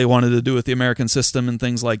Henry Clay wanted to do with the American system and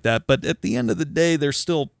things like that, but at the end of the day, they're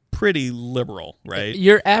still pretty liberal, right?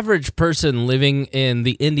 Your average person living in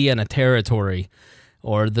the Indiana Territory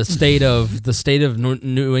or the state of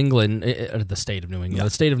New England, the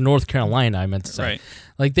state of North Carolina, I meant to say. Right.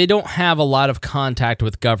 Like they don't have a lot of contact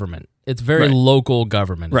with government. It's very local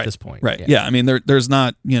government at this point. Right. Yeah. I mean, there's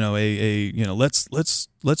not let's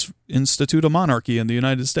institute a monarchy in the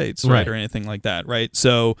United States, right, or anything like that, right?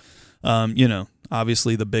 So,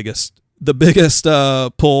 obviously the biggest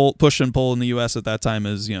push and pull in the U.S. at that time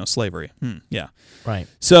is slavery. Yeah. Right.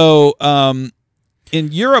 So.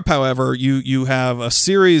 In Europe, however, you have a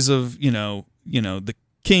series of, the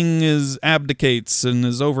king abdicates and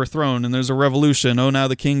is overthrown, and there's a revolution. Oh, now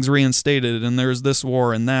the king's reinstated, and there's this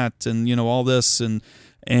war and that, and all this, and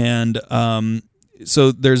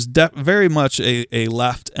so there's very much a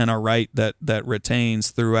left and a right that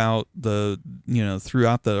retains throughout the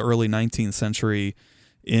early 19th century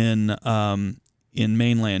in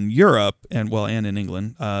mainland Europe and in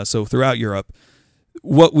England. So throughout Europe.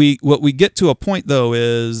 What we get to a point though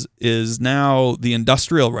is now the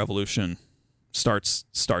Industrial Revolution starts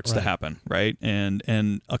to happen, right? And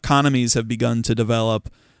economies have begun to develop,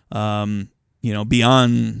 beyond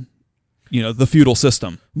the feudal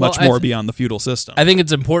system, much more beyond the feudal system. I think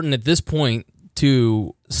it's important at this point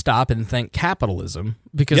to stop and thank capitalism,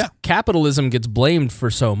 because capitalism gets blamed for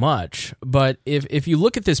so much. But if you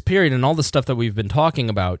look at this period and all the stuff that we've been talking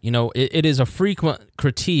about, it is a frequent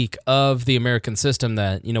critique of the American system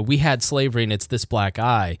that, we had slavery and it's this black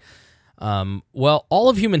eye. Well, all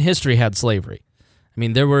of human history had slavery. I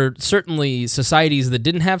mean, there were certainly societies that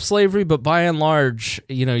didn't have slavery, but by and large,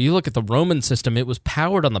 you look at the Roman system, it was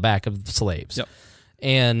powered on the back of slaves. Yep.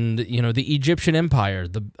 And, the Egyptian Empire,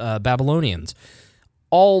 the Babylonians,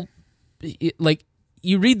 all, like,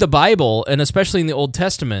 you read the Bible, and especially in the Old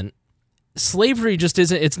Testament, slavery just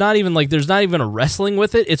isn't, it's not even like, there's not even a wrestling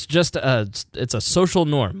with it, it's just it's a social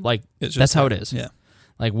norm, like, that's how it is. Yeah.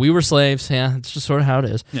 Like, we were slaves, it's just sort of how it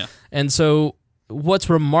is. Yeah. And so, what's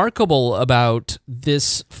remarkable about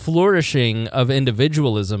this flourishing of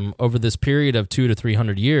individualism over this period of 200 to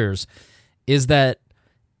 300 years is that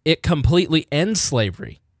it completely ends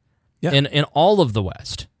slavery in all of the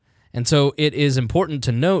West. And so it is important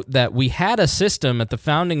to note that we had a system at the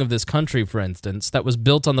founding of this country, for instance, that was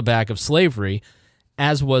built on the back of slavery,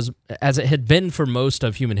 as it had been for most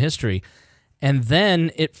of human history. And then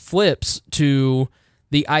it flips to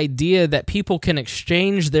the idea that people can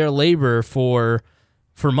exchange their labor for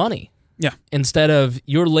money. Yeah. Instead of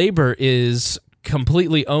your labor is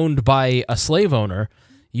completely owned by a slave owner,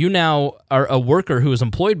 you now are a worker who is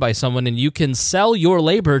employed by someone, and you can sell your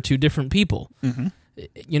labor to different people. Mm-hmm.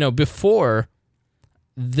 Before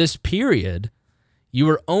this period, you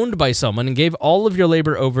were owned by someone and gave all of your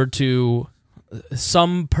labor over to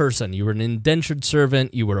some person. You were an indentured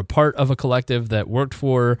servant. You were a part of a collective that worked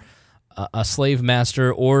for a slave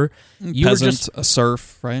master, or you peasant, were just a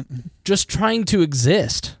serf, right? Just trying to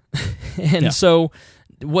exist. And so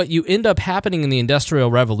what you end up happening in the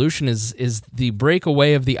Industrial Revolution is the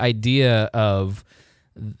breakaway of the idea of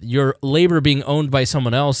your labor being owned by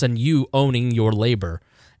someone else and you owning your labor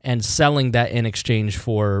and selling that in exchange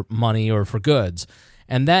for money or for goods.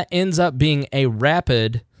 And that ends up being a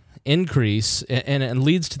rapid increase, and it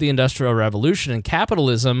leads to the Industrial Revolution. And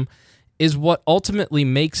capitalism is what ultimately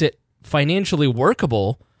makes it financially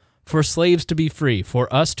workable for slaves to be free,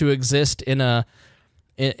 for us to exist in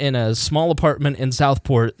in a small apartment in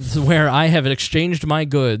Southport where I have exchanged my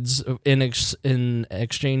goods in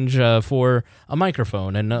exchange for a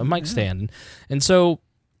microphone and a mic stand. And so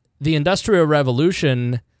the Industrial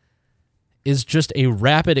Revolution is just a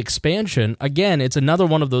rapid expansion. Again, it's another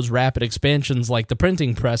one of those rapid expansions like the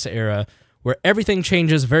printing press era where everything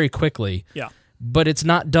changes very quickly. Yeah. But it's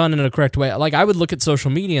not done in a correct way. Like, I would look at social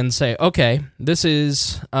media and say, okay, this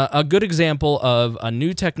is a good example of a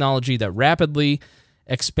new technology that rapidly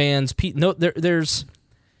expands. You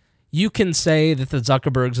can say that the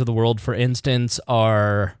Zuckerbergs of the world, for instance,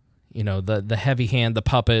 are, the heavy hand, the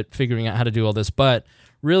puppet, figuring out how to do all this. But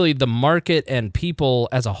really, the market and people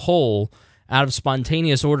as a whole, out of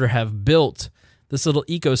spontaneous order, have built this little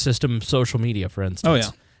ecosystem of social media, for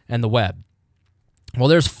instance, and the web. Well,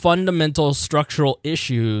 there's fundamental structural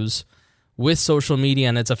issues with social media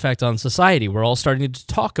and its effect on society. We're all starting to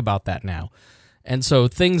talk about that now. And so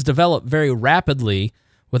things develop very rapidly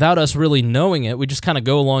without us really knowing it. We just kind of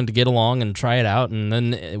go along to get along and try it out, and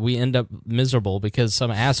then we end up miserable because some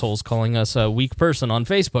asshole's calling us a weak person on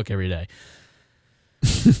Facebook every day.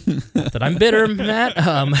 Not that I'm bitter, Matt.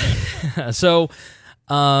 So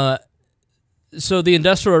the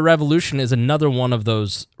Industrial Revolution is another one of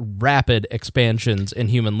those rapid expansions in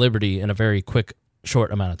human liberty in a very quick,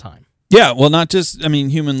 short amount of time. Yeah, well, not just,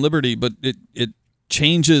 human liberty, but it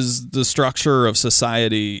changes the structure of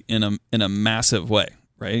society in a massive way,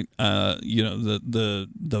 right? The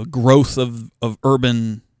growth of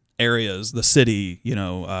urban areas, the city,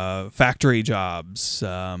 factory jobs,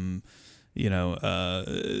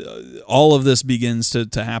 all of this begins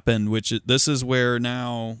to happen, which this is where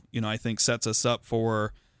now, I think sets us up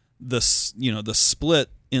for this, the split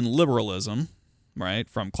in liberalism, right?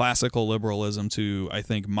 From classical liberalism to, I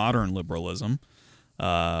think, modern liberalism.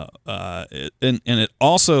 And it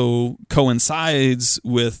also coincides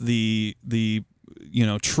with the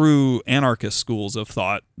true anarchist schools of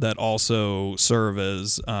thought that also serve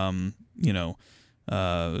as, to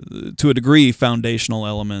a degree, foundational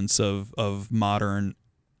elements of modern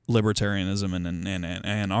libertarianism and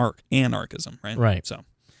anarchism, right? Right. So,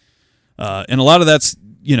 and a lot of that's,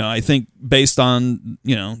 I think based on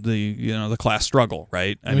the class struggle,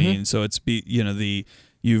 right? I mean, so it's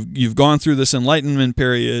you've gone through this Enlightenment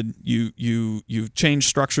period. You've changed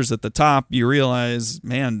structures at the top. You realize,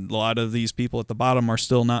 man, a lot of these people at the bottom are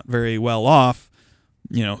still not very well off.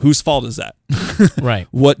 Whose fault is that? Right.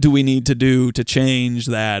 What do we need to do to change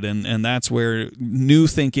that? And that's where new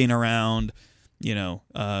thinking around,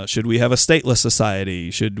 should we have a stateless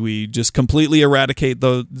society? Should we just completely eradicate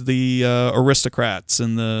the aristocrats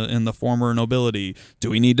and the former nobility?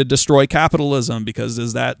 Do we need to destroy capitalism? Because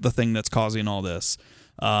is that the thing that's causing all this?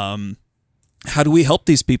 How do we help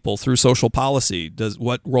these people through social policy?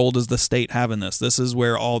 What role does the state have in this? This is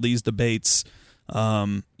where all these debates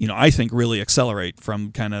I think really accelerate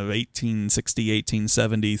from kind of 1860,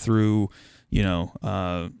 1870 through,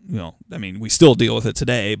 we still deal with it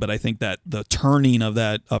today, but I think that the turning of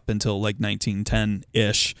that up until like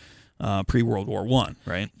 1910-ish, pre-World War I,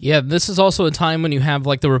 right? Yeah, this is also a time when you have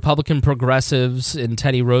like the Republican progressives in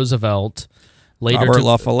Teddy Roosevelt, later Robert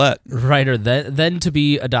La Follette. Right, or then to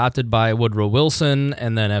be adopted by Woodrow Wilson,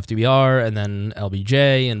 and then FDR, and then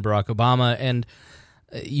LBJ, and Barack Obama, and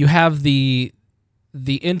you have the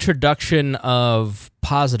introduction of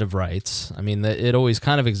positive rights. I mean, it always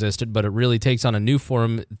kind of existed, but it really takes on a new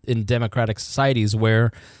form in democratic societies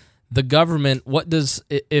where the government,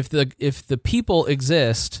 if the people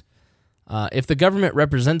exist, if the government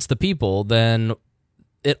represents the people, then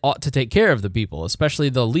it ought to take care of the people, especially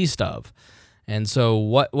the least of. And so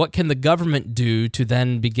what can the government do to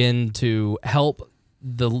then begin to help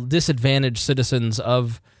the disadvantaged citizens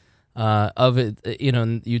of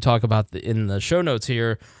it? You talk about in the show notes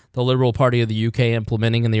here, the Liberal Party of the UK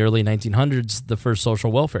implementing in the early 1900s the first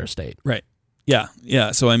social welfare state. Right. Yeah.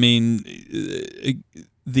 So I mean,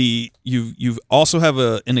 you also have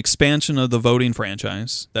an expansion of the voting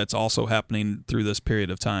franchise that's also happening through this period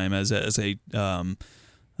of time as a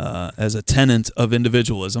tenet of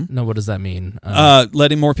individualism. No, what does that mean?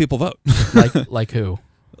 Letting more people vote. like who?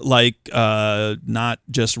 Like not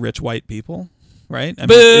just rich white people. Right? I'm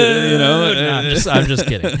just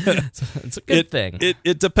kidding. It's a good thing.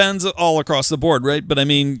 It depends all across the board, right? But I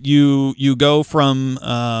mean, you go from,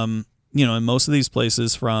 in most of these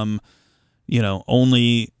places from,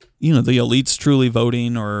 only, the elites truly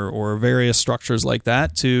voting or various structures like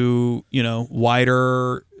that to,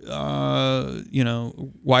 wider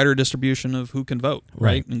distribution of who can vote,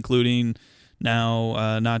 right? Including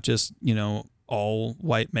now not just, all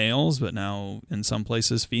white males, but now in some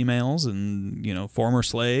places females and, former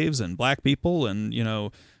slaves and black people and,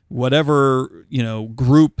 whatever,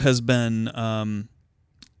 group has been,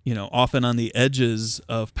 often on the edges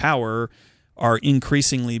of power are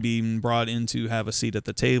increasingly being brought in to have a seat at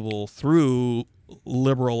the table through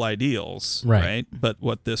liberal ideals, right? But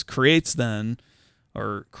what this creates then,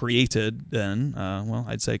 or created then,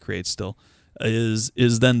 I'd say creates still,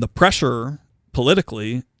 is then the pressure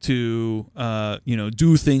politically to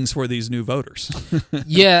do things for these new voters.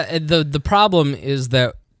 Yeah, the problem is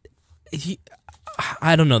that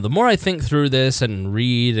I don't know. The more I think through this and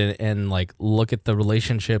read and like look at the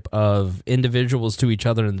relationship of individuals to each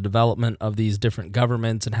other and the development of these different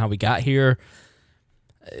governments and how we got here,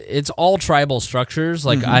 it's all tribal structures.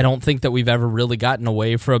 Like, I don't think that we've ever really gotten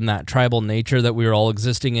away from that tribal nature that we were all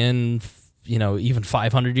existing in, even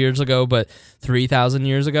 500 years ago, but 3,000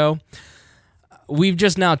 years ago. We've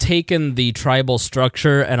just now taken the tribal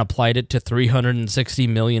structure and applied it to 360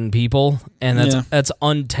 million people, and that's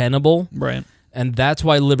untenable. Right. And that's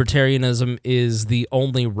why libertarianism is the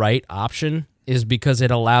only right option, is because it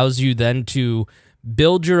allows you then to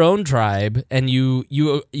build your own tribe, and you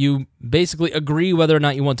basically agree whether or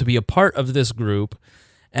not you want to be a part of this group,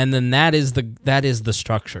 and then that is the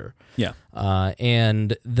structure. Yeah.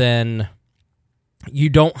 And then you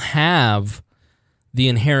don't have the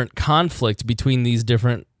inherent conflict between these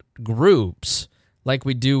different groups like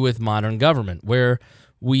we do with modern government, where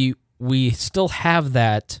we still have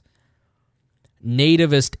that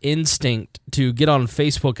nativist instinct to get on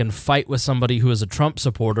Facebook and fight with somebody who is a Trump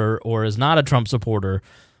supporter or is not a Trump supporter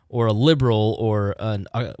or a liberal or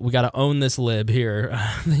we got to own this lib here,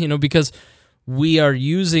 because we are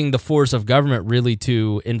using the force of government really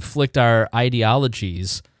to inflict our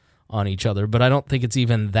ideologies on each other. But I don't think it's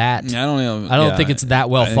even that. I don't know. I don't think it's that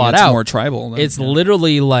well thought it's out. More tribal. It's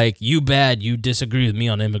literally like, you bad, you disagree with me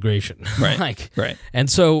on immigration. Right. Right. And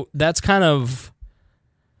so that's kind of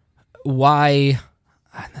why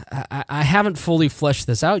I haven't fully fleshed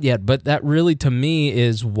this out yet, but that really, to me,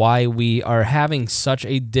 is why we are having such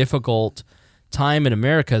a difficult time in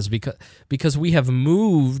America, is because we have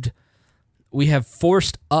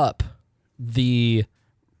forced up the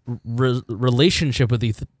relationship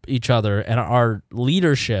with each other and our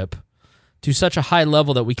leadership to such a high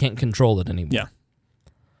level that we can't control it anymore. Yeah.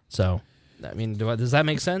 So, I mean, does that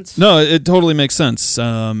make sense? No, it totally makes sense.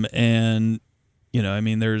 And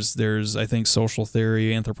there's I think social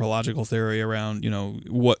theory, anthropological theory around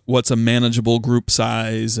what's a manageable group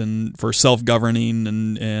size and for self-governing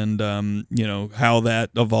and how that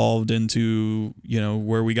evolved into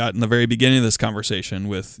where we got in the very beginning of this conversation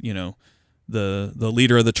with the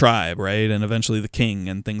leader of the tribe, right, and eventually the king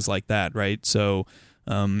and things like that, right? So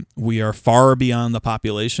we are far beyond the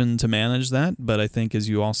population to manage that, but I think, as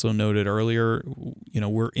you also noted earlier,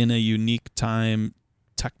 we're in a unique time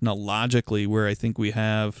technologically where I think we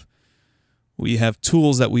have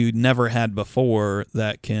tools that we never had before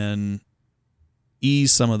that can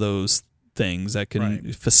ease some of those things, that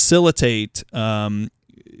can facilitate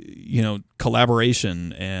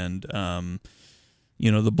collaboration and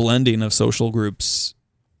the blending of social groups,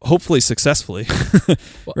 hopefully successfully,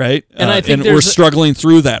 right? And I think we're struggling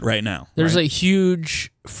through that right now. There's a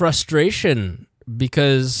huge frustration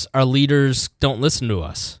because our leaders don't listen to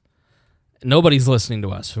us. Nobody's listening to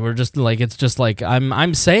us. We're just like, it's just like,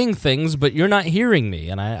 I'm saying things, but you're not hearing me.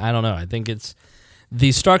 And I don't know. I think it's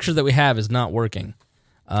the structure that we have is not working.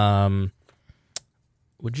 Would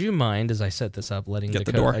you mind, as I set this up, letting get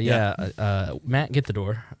the door? Matt, get the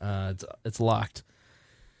door. It's locked.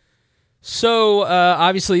 So,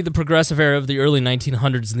 obviously, the progressive era of the early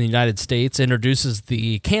 1900s in the United States introduces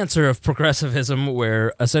the cancer of progressivism,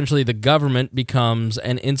 where essentially the government becomes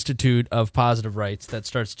an institute of positive rights that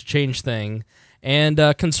starts to change things, and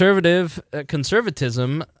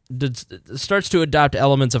conservatism starts to adopt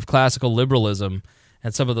elements of classical liberalism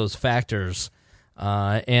and some of those factors,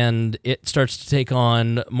 and it starts to take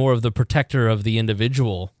on more of the protector of the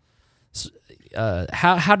individual.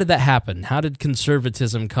 How did that happen? How did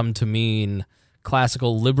conservatism come to mean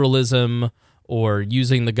classical liberalism or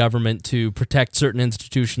using the government to protect certain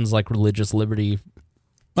institutions like religious liberty?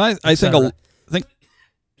 I think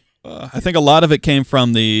a lot of it came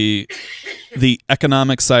from the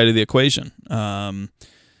economic side of the equation.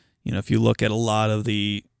 If you look at a lot of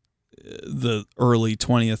the early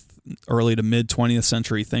to mid 20th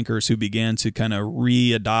century thinkers who began to kind of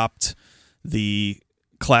re-adopt the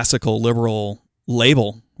classical liberal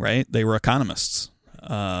label, right? They were economists,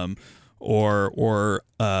 or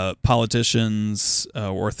politicians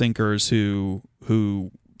or thinkers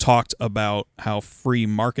who talked about how free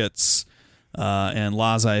markets and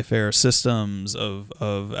laissez-faire systems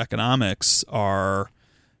of economics are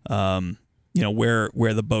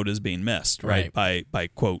where the boat is being missed, right? By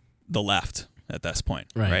quote the left at this point,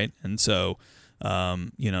 right? And so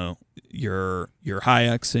your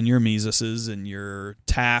Hayeks and your Mises's and your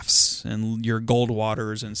Tafts and your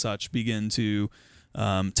Goldwaters and such begin to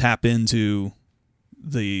tap into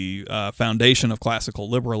the foundation of classical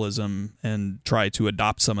liberalism and try to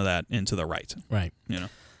adopt some of that into the right. Right.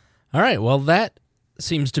 All right. Well, that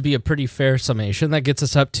seems to be a pretty fair summation. That gets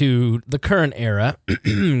us up to the current era.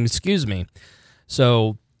 Excuse me.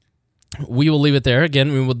 So we will leave it there.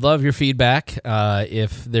 Again, we would love your feedback.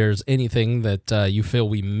 If there's anything that you feel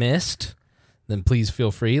we missed, then please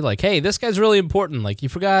feel free. Like, hey, this guy's really important. Like, you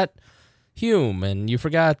forgot Hume, and you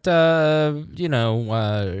forgot, Shecky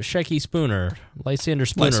Spooner, Lysander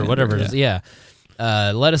Spooner, whatever it is. Yeah.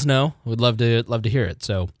 Let us know. We'd love to hear it.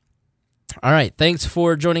 So, all right. Thanks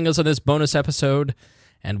for joining us on this bonus episode,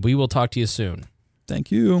 and we will talk to you soon.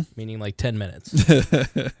 Thank you. Meaning like 10 minutes.